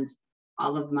 and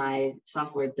all of my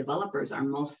software developers are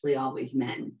mostly always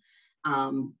men.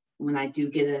 When I do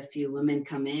get a few women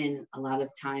come in, a lot of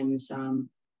times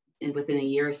within a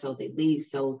year or so they leave.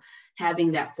 So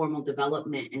having that formal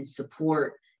development and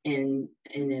support in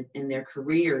their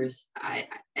careers, I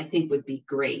think would be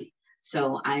great.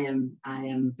 So I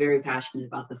am very passionate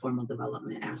about the formal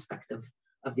development aspect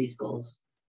of these goals.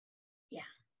 Yeah.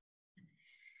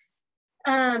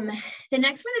 The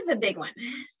next one is a big one.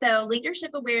 So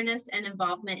leadership awareness and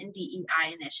involvement in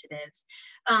DEI initiatives.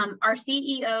 Our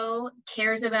CEO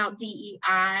cares about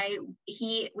DEI.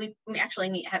 We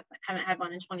actually haven't had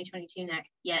one in 2022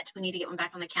 yet. We need to get one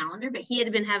back on the calendar, but he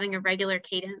had been having a regular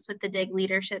cadence with the DIG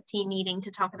leadership team meeting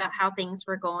to talk about how things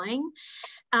were going.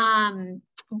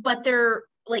 But they're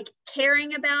like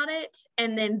caring about it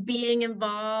and then being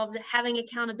involved, having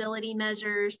accountability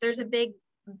measures. There's a big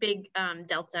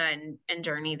delta and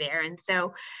journey there. And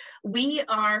so we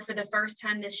are, for the first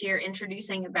time this year,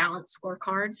 introducing a balanced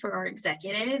scorecard for our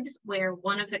executives, where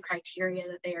one of the criteria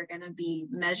that they are going to be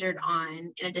measured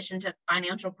on, in addition to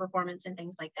financial performance and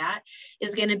things like that,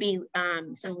 is going to be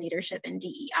some leadership and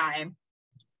DEI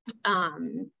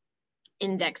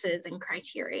indexes and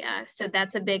criteria. So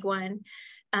that's a big one.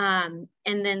 And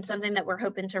then something that we're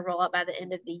hoping to roll out by the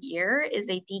end of the year is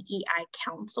a DEI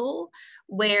council,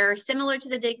 where, similar to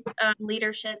the DIG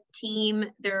leadership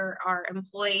team, there are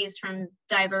employees from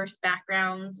diverse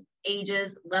backgrounds,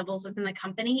 ages, levels within the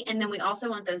company. And then we also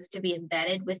want those to be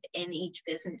embedded within each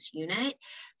business unit,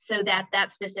 so that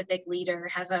that specific leader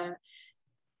has a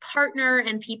partner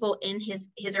and people in his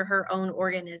or her own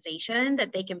organization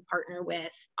that they can partner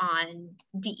with on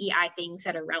DEI things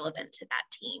that are relevant to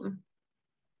that team.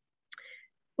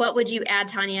 What would you add,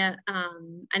 Tanya?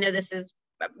 I know this is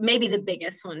maybe the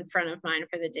biggest one front of mind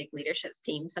for the DIG leadership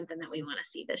team, something that we want to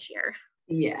see this year.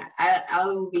 Yeah, I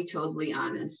will be totally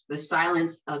honest. The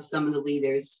silence of some of the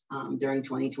leaders during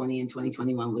 2020 and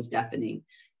 2021 was deafening.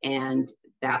 And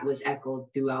that was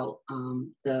echoed throughout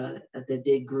the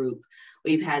DIG group.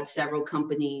 We've had several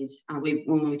companies,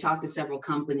 when we talk to several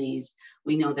companies,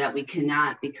 we know that we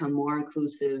cannot become more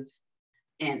inclusive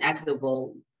and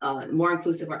equitable, more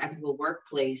inclusive or equitable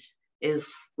workplace if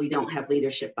we don't have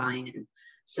leadership buy-in.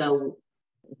 So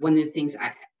one of the things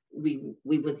we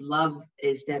would love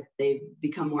is that they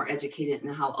become more educated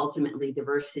in how ultimately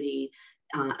diversity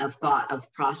of thought,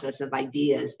 of process, of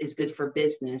ideas is good for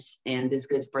business and is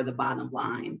good for the bottom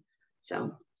line.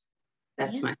 So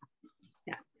that's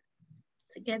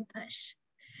it's a good push.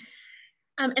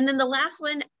 And then the last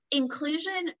one,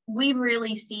 inclusion, we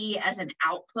really see as an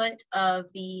output of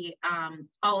the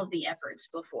all of the efforts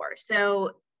before.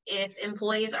 So if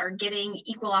employees are getting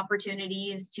equal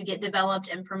opportunities to get developed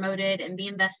and promoted and be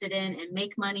invested in and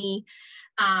make money,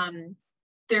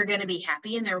 they're going to be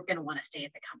happy and they're going to want to stay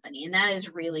at the company. And that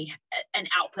is really an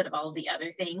output of all of the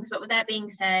other things. But with that being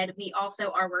said, we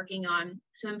also are working on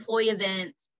some employee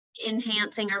events,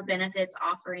 enhancing our benefits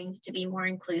offerings to be more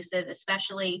inclusive,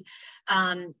 especially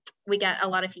we got a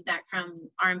lot of feedback from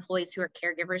our employees who are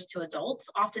caregivers to adults,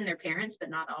 often their parents, but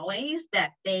not always,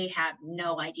 that they have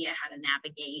no idea how to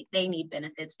navigate. They need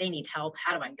benefits, they need help.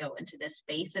 How do I go into this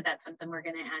space? So that's something we're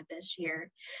going to add this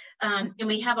year. And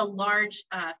we have a large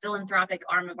philanthropic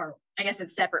arm of our, I guess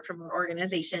it's separate from our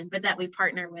organization, but that we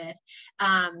partner with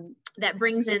that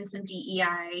brings in some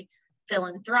DEI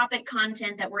philanthropic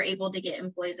content that we're able to get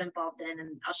employees involved in.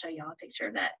 And I'll show you all a picture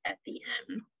of that at the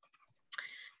end.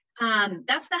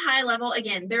 That's the high level.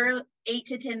 Again, there are 8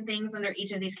 to 10 things under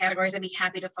each of these categories. I'd be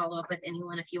happy to follow up with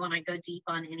anyone if you want to go deep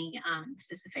on any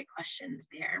specific questions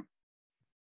there.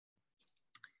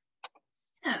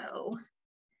 So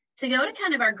to go to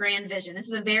kind of our grand vision, this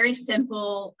is a very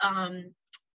simple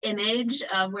image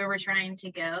of where we're trying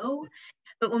to go.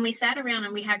 But when we sat around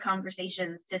and we had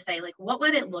conversations to say, like, what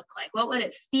would it look like? What would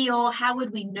it feel? How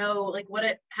would we know, like,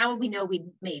 how would we know we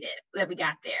made it, that we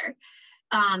got there?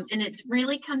 And it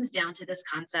really comes down to this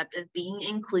concept of being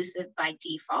inclusive by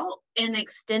default and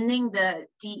extending the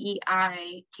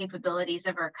DEI capabilities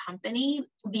of our company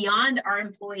beyond our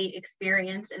employee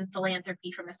experience and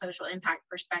philanthropy from a social impact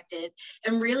perspective,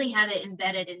 and really have it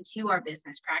embedded into our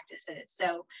business practices.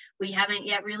 So we haven't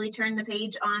yet really turned the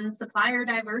page on supplier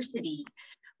diversity.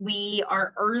 We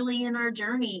are early in our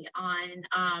journey on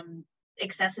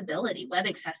accessibility, web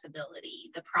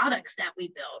accessibility, the products that we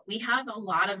build. We have a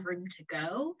lot of room to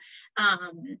go.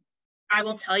 I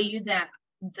will tell you that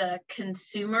the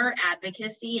consumer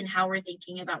advocacy and how we're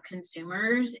thinking about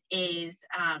consumers is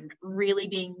really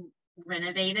being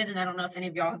renovated. And I don't know if any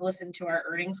of y'all have listened to our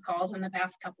earnings calls in the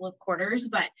past couple of quarters,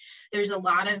 but there's a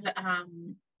lot of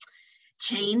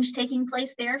change taking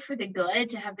place there for the good,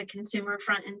 to have the consumer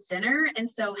front and center. And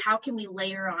so how can we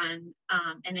layer on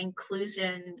an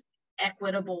inclusion,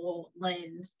 equitable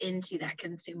lens into that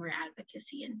consumer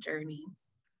advocacy and journey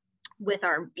with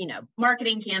our,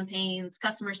 marketing campaigns,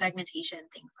 customer segmentation,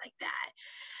 things like that.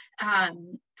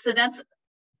 So that's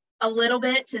a little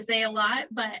bit to say a lot,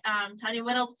 but Tanya,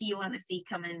 what else do you want to see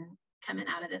coming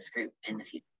out of this group in the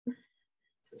future?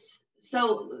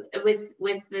 So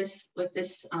with this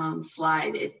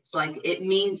slide, it's like it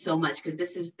means so much because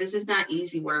this is not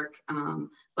easy work,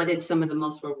 but it's some of the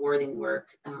most rewarding work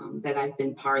that I've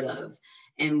been part of.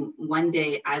 And one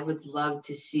day I would love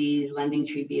to see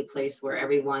LendingTree be a place where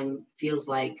everyone feels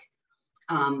like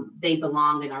they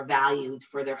belong and are valued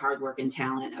for their hard work and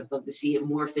talent. I'd love to see it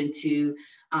morph into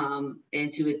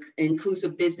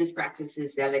inclusive business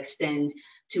practices that extend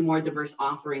to more diverse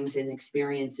offerings and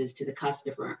experiences to the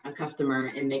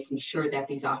customer, and making sure that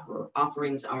these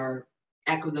offerings are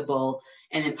equitable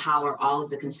and empower all of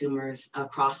the consumers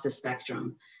across the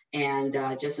spectrum. And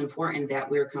just important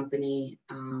that we're a company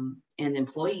and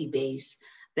employee base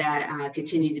that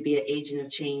continue to be an agent of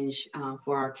change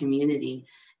for our community.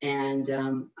 And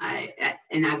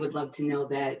I would love to know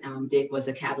that DIG was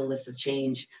a catalyst of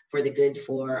change for the good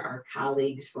for our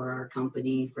colleagues, for our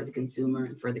company, for the consumer,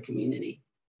 and for the community.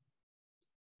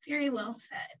 Very well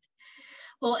said.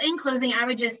 Well, in closing, I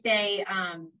would just say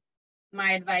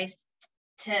my advice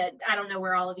to, I don't know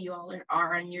where all of you all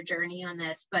are on your journey on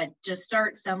this, but just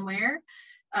start somewhere.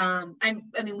 I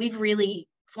mean, we've really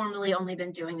formally only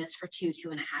been doing this for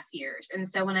 2.5 years. And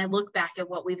so when I look back at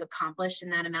what we've accomplished in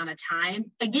that amount of time,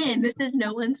 again, this is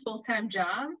no one's full-time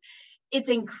job. It's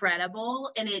incredible.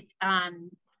 And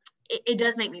it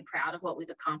does make me proud of what we've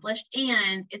accomplished.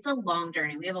 And it's a long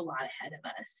journey. We have a lot ahead of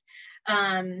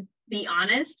us. Be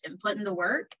honest and put in the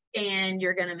work, and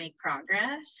you're going to make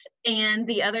progress. And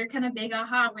the other kind of big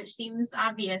aha, which seems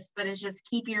obvious, but is just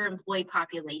keep your employee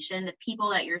population, the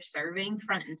people that you're serving,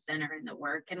 front and center in the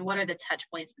work. And what are the touch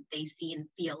points that they see and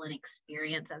feel and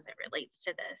experience as it relates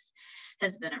to this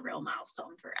has been a real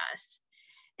milestone for us.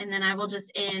 And then I will just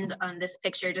end on this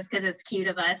picture just because it's cute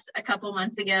of us. A couple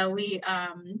months ago, we,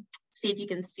 see if you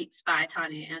can spy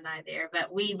Tanya and I there,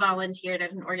 but we volunteered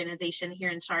at an organization here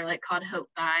in Charlotte called Hope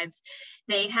Vibes.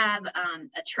 They have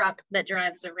a truck that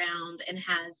drives around and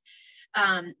has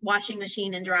washing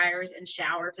machine and dryers and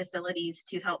shower facilities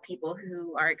to help people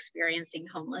who are experiencing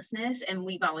homelessness. And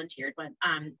we volunteered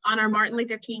on our Martin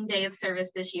Luther King Day of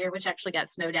Service this year, which actually got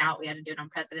snowed out. We had to do it on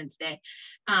President's Day.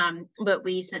 But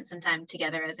we spent some time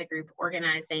together as a group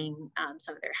organizing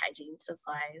some of their hygiene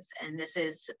supplies. And this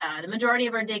is the majority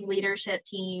of our DIG leadership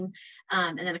team,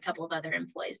 and then a couple of other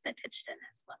employees that pitched in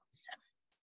as well. So.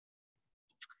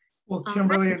 Well,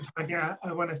 Kimberly and Tanya,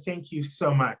 I want to thank you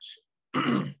so much.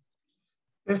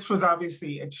 This was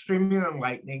obviously extremely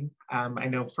enlightening, I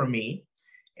know for me,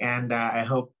 and I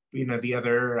hope the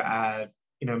other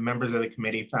members of the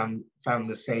committee found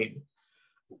the same.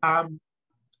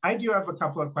 I do have a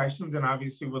couple of questions, and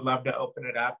obviously would love to open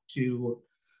it up to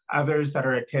others that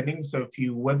are attending. So if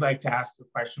you would like to ask a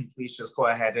question, please just go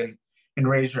ahead and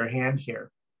raise your hand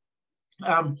here.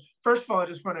 First of all, I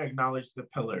just want to acknowledge the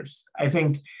pillars. I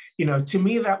think, to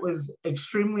me, that was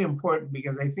extremely important,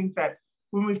 because I think that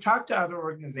when we've talked to other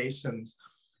organizations,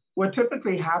 what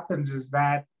typically happens is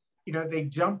that, they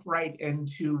jump right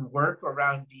into work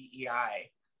around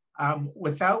DEI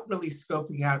without really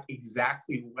scoping out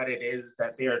exactly what it is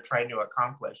that they are trying to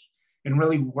accomplish and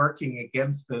really working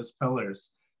against those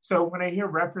pillars. So when I hear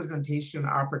representation,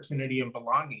 opportunity, and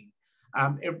belonging,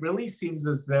 it really seems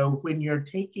as though when you're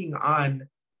taking on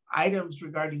items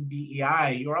regarding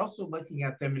DEI, you're also looking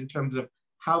at them in terms of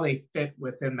how they fit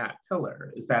within that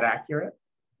pillar. Is that accurate?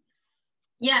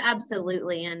 Yeah,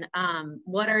 absolutely. And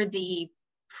what are the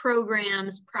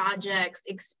programs, projects,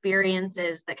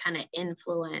 experiences that kind of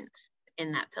influence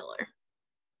in that pillar?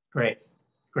 Great,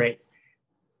 great.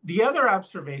 The other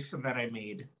observation that I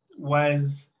made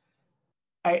was,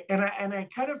 I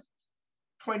kind of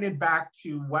pointed back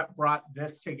to what brought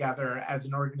this together as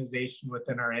an organization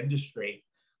within our industry.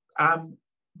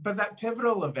 But that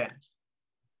pivotal event,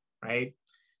 right?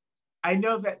 I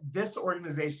know that this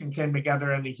organization came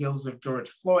together on the heels of George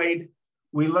Floyd.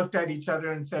 We looked at each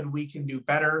other and said, we can do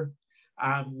better.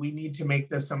 We need to make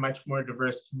this a much more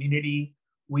diverse community.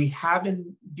 We have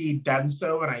indeed done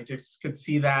so, and I just could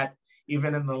see that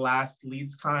even in the last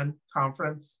LeadsCon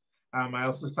conference. I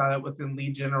also saw that within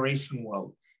Lead Generation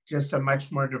World, just a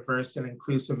much more diverse and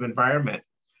inclusive environment.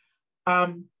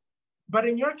 But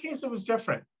in your case, it was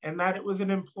different, in that it was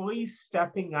an employee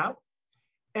stepping up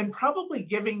and probably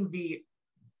giving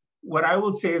what I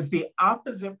would say is the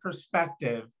opposite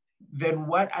perspective than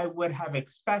what I would have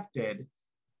expected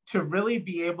to really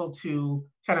be able to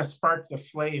kind of spark the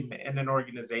flame in an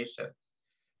organization.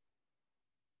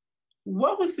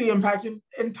 What was the impact?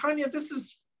 And Tanya, this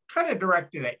is kind of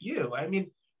directed at you. I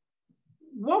mean,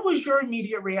 what was your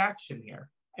immediate reaction here?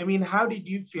 I mean, how did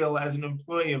you feel as an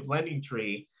employee of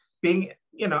LendingTree, being,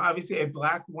 obviously a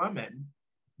Black woman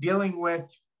dealing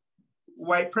with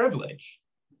white privilege?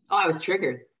 Oh, I was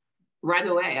triggered. right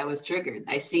away, I was triggered.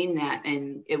 I seen that,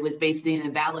 and it was basically a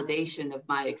validation of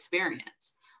my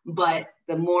experience. But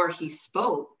the more he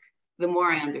spoke, the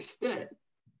more I understood.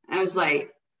 I was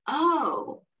like,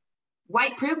 oh,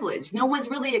 white privilege. No one's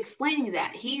really explaining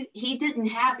that. He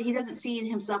doesn't see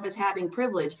himself as having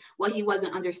privilege. What he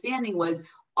wasn't understanding was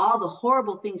all the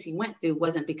horrible things he went through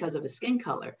wasn't because of his skin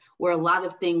color, where a lot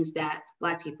of things that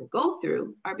Black people go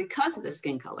through are because of the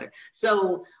skin color.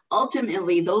 So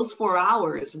ultimately, those 4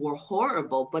 hours were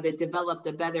horrible, but it developed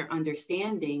a better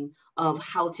understanding of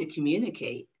how to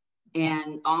communicate,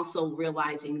 and also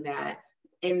realizing that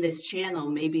in this channel,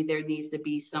 maybe there needs to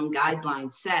be some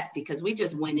guidelines set, because we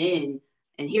just went in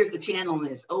and here's the channel and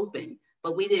it's open,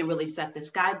 but we didn't really set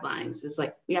this guidelines. It's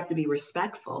like, we have to be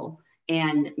respectful,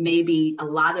 and maybe a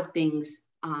lot of things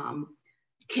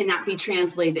cannot be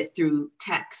translated through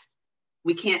text.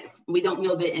 We don't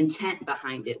know the intent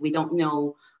behind it. We don't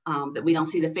know that we don't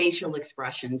see the facial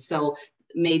expressions. So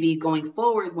maybe going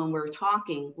forward when we're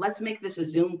talking, let's make this a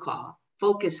Zoom call,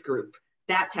 focus group,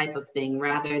 that type of thing,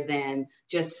 rather than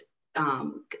just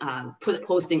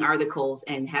posting articles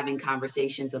and having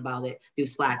conversations about it through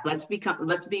Slack. Let's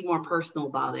be more personal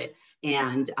about it,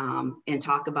 and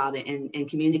talk about it, and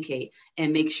communicate,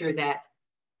 and make sure that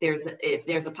if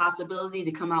there's a possibility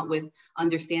to come out with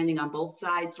understanding on both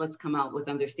sides, let's come out with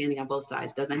understanding on both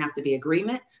sides. Doesn't have to be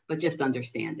agreement, but just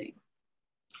understanding.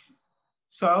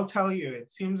 So I'll tell you,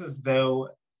 it seems as though,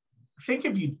 think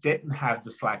if you didn't have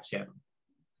the Slack channel.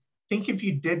 Think if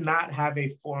you did not have a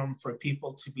forum for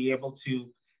people to be able to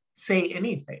say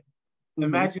anything. Mm-hmm.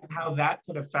 Imagine how that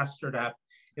could have festered up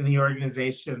in the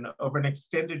organization over an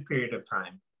extended period of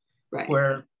time, right,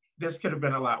 where this could have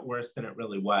been a lot worse than it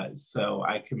really was. So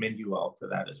I commend you all for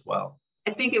that as well.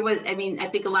 I think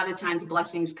a lot of times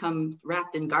blessings come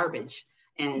wrapped in garbage,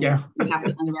 and you have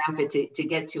to unwrap it to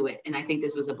get to it. And I think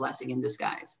this was a blessing in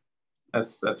disguise.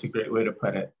 That's a great way to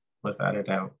put it, without a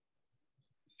doubt.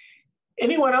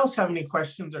 Anyone else have any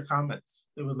questions or comments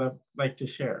they would like to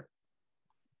share?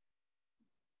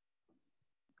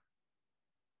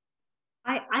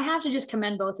 I have to just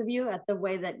commend both of you at the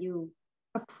way that you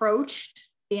approached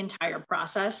the entire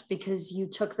process, because you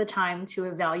took the time to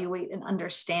evaluate and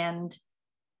understand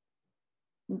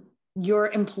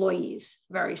your employees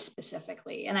very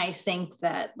specifically. And I think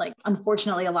that, like,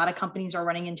 unfortunately, a lot of companies are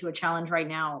running into a challenge right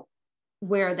now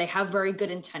where they have very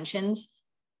good intentions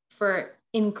for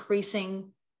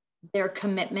increasing their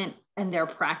commitment and their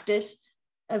practice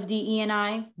of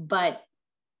DE&I, but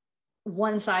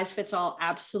one size fits all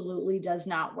absolutely does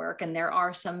not work. And there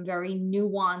are some very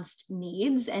nuanced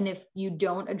needs. And if you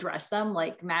don't address them,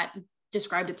 like Matt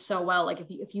described it so well, like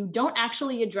if you don't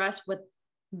actually address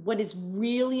what is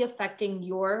really affecting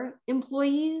your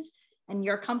employees and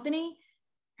your company,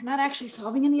 you're not actually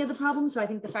solving any of the problems. So I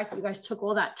think the fact that you guys took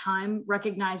all that time,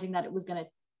 recognizing that it was going to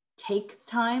take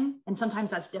time, and sometimes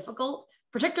that's difficult,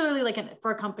 particularly like for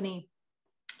a company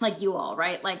like you all,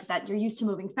 right? Like that you're used to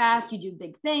moving fast, you do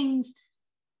big things.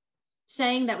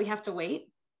 Saying that we have to wait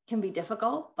can be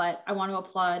difficult, but I want to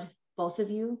applaud both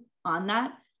of you on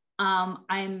that.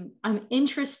 I'm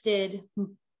interested,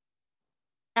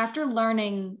 after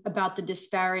learning about the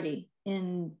disparity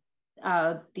in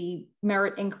the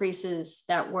merit increases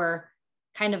that were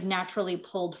kind of naturally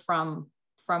pulled from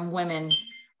women,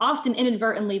 often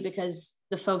inadvertently, because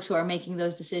the folks who are making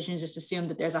those decisions just assume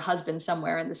that there's a husband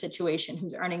somewhere in the situation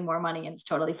who's earning more money and it's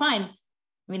totally fine. I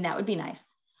mean, that would be nice.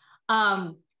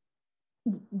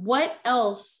 What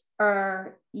else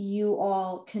are you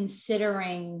all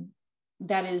considering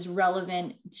that is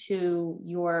relevant to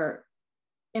your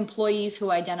employees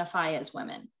who identify as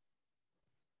women?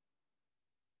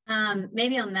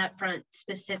 Maybe on that front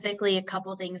specifically, a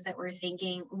couple things that we're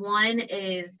thinking. One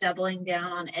is doubling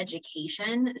down on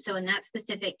education. So in that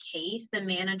specific case, the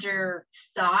manager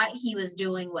thought he was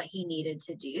doing what he needed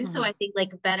to do. Mm-hmm. So I think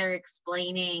like better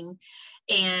explaining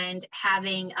and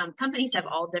having companies have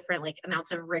all different like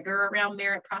amounts of rigor around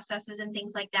merit processes and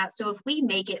things like that. So if we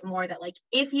make it more that like,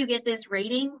 if you get this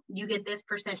rating, you get this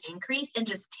 % increase, and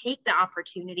just take the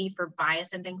opportunity for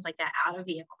bias and things like that out of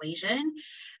the equation,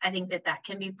 I think that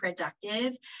can be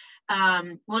productive.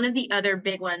 One of the other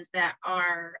big ones that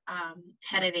our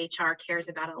head of HR cares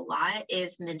about a lot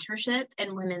is mentorship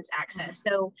and women's access.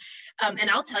 So, and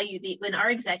I'll tell you, when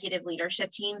our executive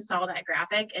leadership team saw that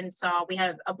graphic and saw, we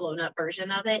had a blown up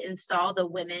version of it, and saw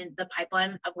the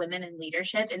pipeline of women in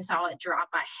leadership, and saw it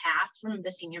drop by half from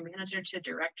the senior manager to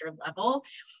director level,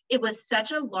 it was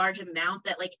such a large amount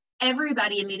that like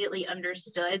everybody immediately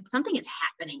understood something is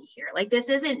happening here. Like this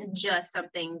isn't just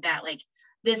something that like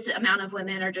this amount of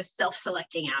women are just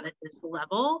self-selecting out at this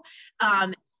level.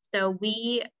 So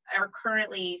we are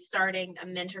currently starting a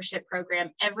mentorship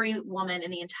program. Every woman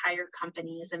in the entire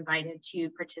company is invited to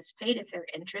participate if they're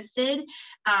interested,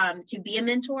 to be a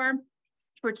mentor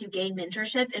or to gain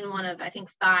mentorship in one of, I think,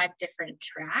 5 different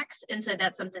tracks. And so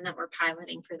that's something that we're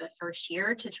piloting for the first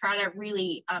year to try to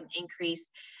really increase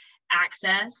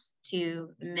access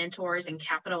to mentors and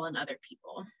capital and other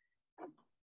people.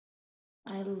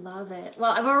 I love it.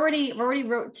 Well, I've already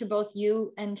wrote to both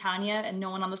you and Tanya, and no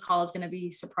one on this call is going to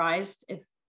be surprised if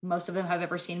most of them have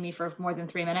ever seen me for more than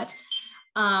 3 minutes.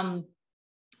 Women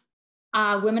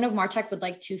of MarTech would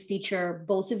like to feature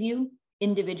both of you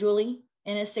individually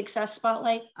in a success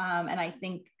spotlight. And I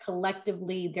think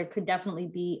collectively there could definitely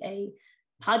be a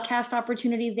podcast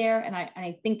opportunity there. And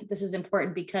I think that this is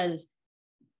important because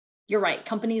you're right.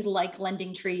 Companies like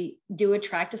LendingTree do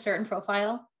attract a certain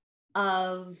profile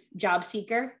of job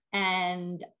seeker,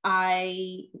 and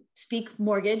I speak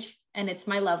mortgage and it's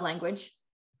my love language.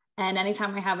 And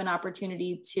anytime I have an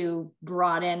opportunity to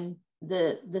broaden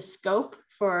the scope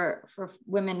for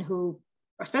women who,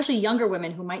 especially younger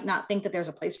women who might not think that there's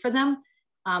a place for them,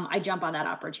 I jump on that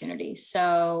opportunity.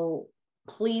 So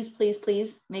please, please,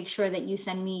 please make sure that you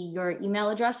send me your email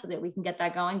address so that we can get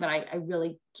that going. But I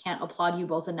really can't applaud you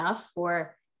both enough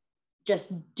for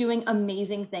just doing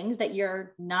amazing things that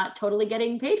you're not totally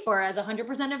getting paid for as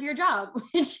 100% of your job,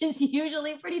 which is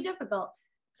usually pretty difficult.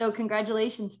 So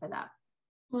congratulations for that.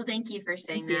 Well, thank you for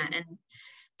saying that. And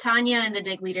Tanya and the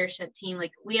DIG leadership team,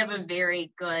 like, we have a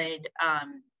very good,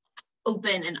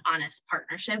 open and honest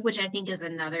partnership, which I think is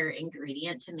another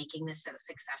ingredient to making this so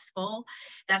successful.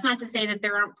 That's not to say that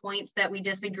there aren't points that we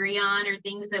disagree on or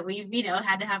things that we've,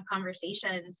 had to have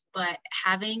conversations, but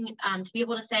having to be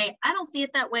able to say, I don't see it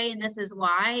that way and this is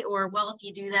why, or, well, if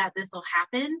you do that, this will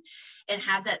happen, and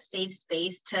have that safe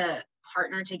space to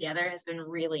partner together has been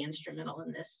really instrumental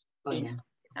in this being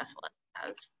successful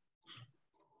as.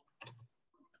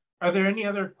 Are there any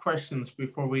other questions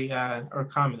before we, or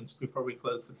comments before we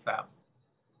close this out?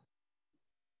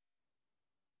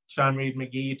 Sean Reed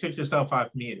McGee, you took yourself off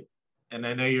mute, and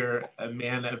I know you're a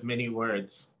man of many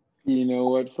words. You know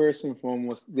what? First and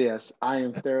foremost, yes, I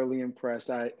am thoroughly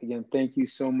impressed. Again, thank you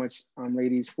so much,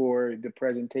 ladies, for the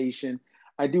presentation.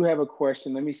 I do have a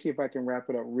question. Let me see if I can wrap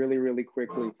it up really, really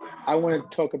quickly. I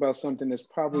want to talk about something that's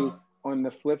probably on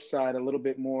the flip side a little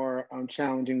bit more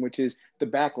challenging, which is the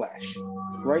backlash.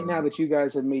 Right now that you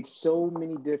guys have made so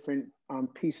many different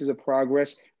pieces of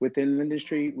progress within the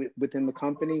industry, within the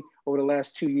company over the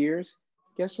last 2 years,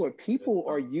 guess what? People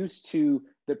are used to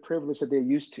the privilege that they're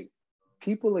used to.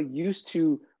 People are used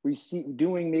to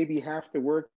doing maybe half the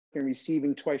work and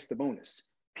receiving twice the bonus.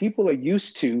 People are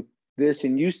used to this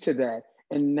and used to that.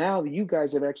 And now you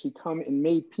guys have actually come and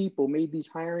made these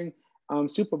hiring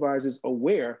supervisors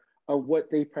aware of what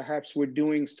they perhaps were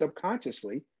doing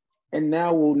subconsciously, and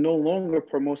now will no longer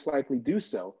most likely do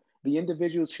so. The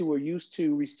individuals who are used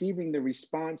to receiving the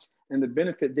response and the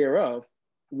benefit thereof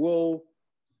will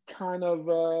kind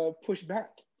of push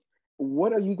back.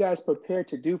 What are you guys prepared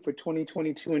to do for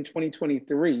 2022 and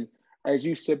 2023 as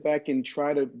you sit back and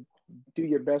try to do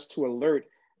your best to alert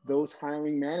those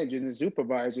hiring managers and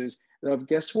supervisors of,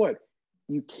 guess what?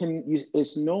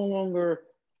 It's no longer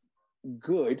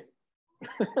good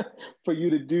for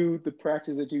you to do the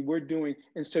practice that you were doing,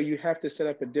 and so you have to set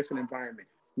up a different environment.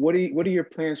 What are your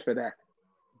plans for that?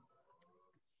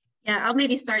 Yeah, I'll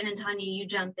maybe start, and then Tanya, you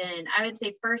jump in. I would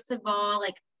say, first of all,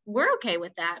 like, we're okay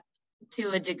with that to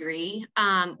a degree.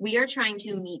 We are trying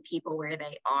to meet people where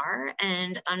they are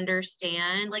and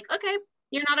understand, like, okay,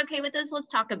 you're not okay with this, let's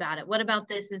talk about it. What about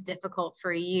this is difficult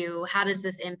for you? How does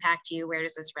this impact you? Where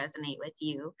does this resonate with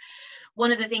you?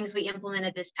 One of the things we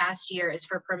implemented this past year is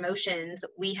for promotions,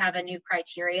 we have a new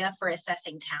criteria for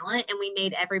assessing talent, and we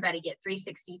made everybody get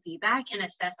 360 feedback and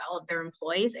assess all of their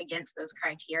employees against those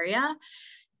criteria.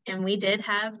 And we did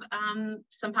have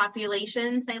some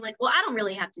population say, like, well, I don't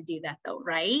really have to do that though,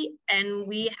 right? And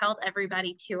we held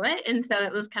everybody to it. And so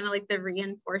it was kind of like the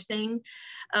reinforcing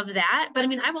of that. But I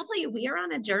mean, I will tell you, we are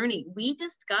on a journey. We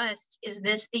discussed, is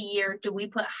this the year, do we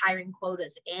put hiring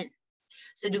quotas in?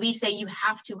 So do we say you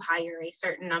have to hire a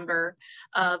certain number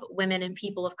of women and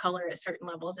people of color at certain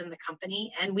levels in the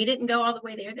company? And we didn't go all the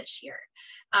way there this year.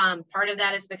 Part of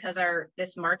that is because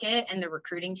this market and the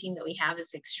recruiting team that we have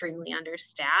is extremely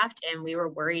understaffed, and we were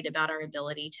worried about our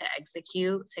ability to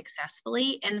execute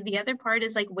successfully. And the other part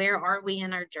is, like, where are we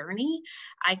in our journey?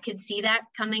 I could see that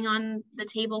coming on the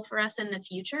table for us in the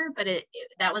future, but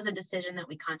that was a decision that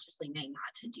we consciously made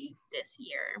not to do this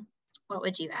year. What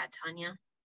would you add, Tanya?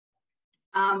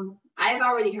 I've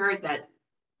already heard that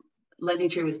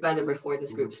LendingTree was better before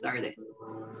this group started.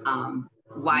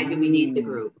 Why do we need the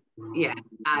group? Yeah,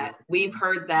 we've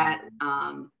heard that.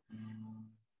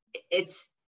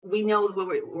 We know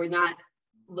we're not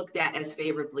looked at as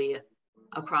favorably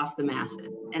across the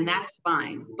masses, and that's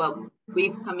fine, but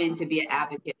we've come in to be an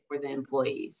advocate for the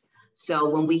employees. So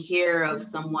when we hear of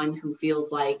someone who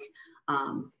feels like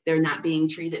they're not being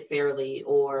treated fairly,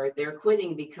 or they're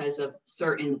quitting because of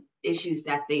certain issues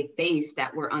that they face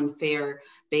that were unfair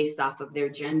based off of their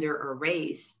gender or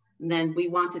race, then we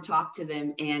want to talk to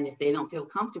them, and if they don't feel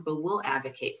comfortable, we'll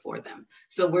advocate for them.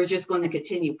 So we're just going to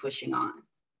continue pushing on.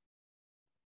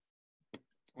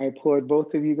 I applaud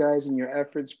both of you guys in your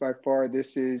efforts. By far,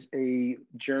 this is a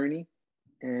journey,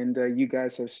 and you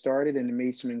guys have started and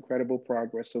made some incredible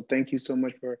progress. So thank you so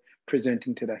much for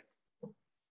presenting today.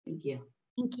 Thank you.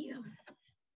 Thank you.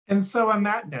 And so on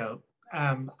that note,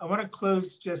 I want to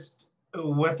close just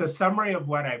with a summary of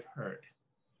what I've heard.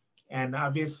 And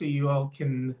obviously you all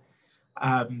can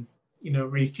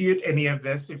refute any of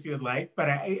this if you'd like, but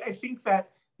I think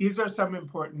that these are some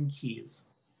important keys.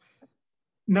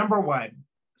 Number one,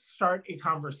 start a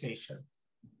conversation,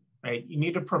 right? You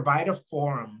need to provide a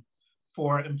forum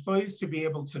for employees to be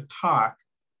able to talk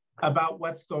about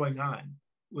what's going on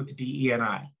with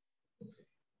DE&I.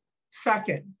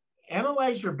 Second,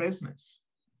 analyze your business,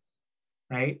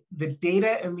 right? The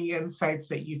data and the insights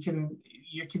that you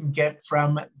can get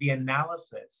from the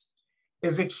analysis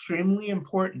is extremely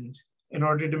important in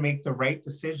order to make the right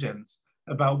decisions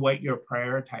about what you're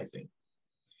prioritizing.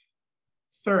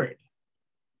 Third,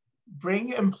 bring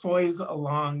employees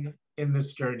along in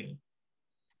this journey.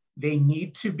 They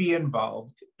need to be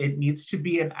involved. It needs to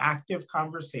be an active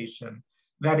conversation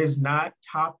that is not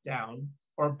top-down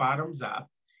or bottoms-up.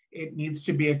 It needs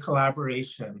to be a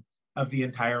collaboration of the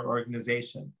entire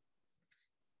organization.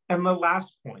 And the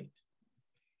last point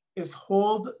is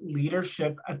hold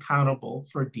leadership accountable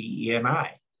for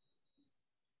DE&I.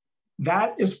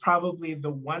 That is probably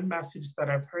the one message that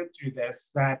I've heard through this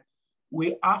that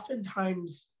we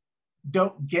oftentimes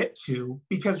don't get to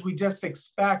because we just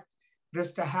expect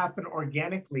this to happen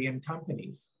organically in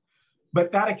companies.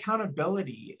 But that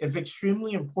accountability is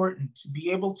extremely important to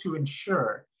be able to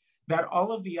ensure that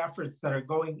all of the efforts that are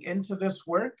going into this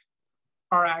work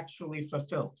are actually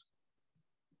fulfilled.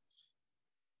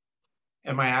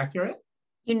 Am I accurate?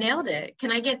 You nailed it.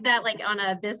 Can I get that like on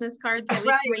a business card that we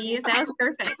can reuse? That was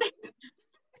perfect.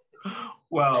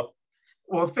 Well,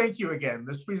 thank you again.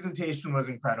 This presentation was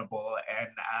incredible, and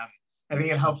I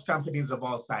think it helps companies of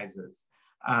all sizes.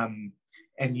 And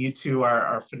you two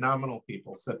are phenomenal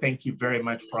people. So thank you very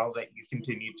much for all that you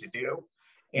continue to do.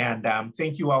 And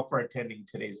thank you all for attending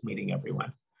today's meeting,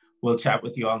 everyone. We'll chat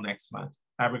with you all next month.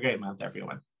 Have a great month,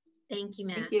 everyone. Thank you,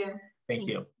 Matt. Thank you. Thank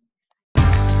you.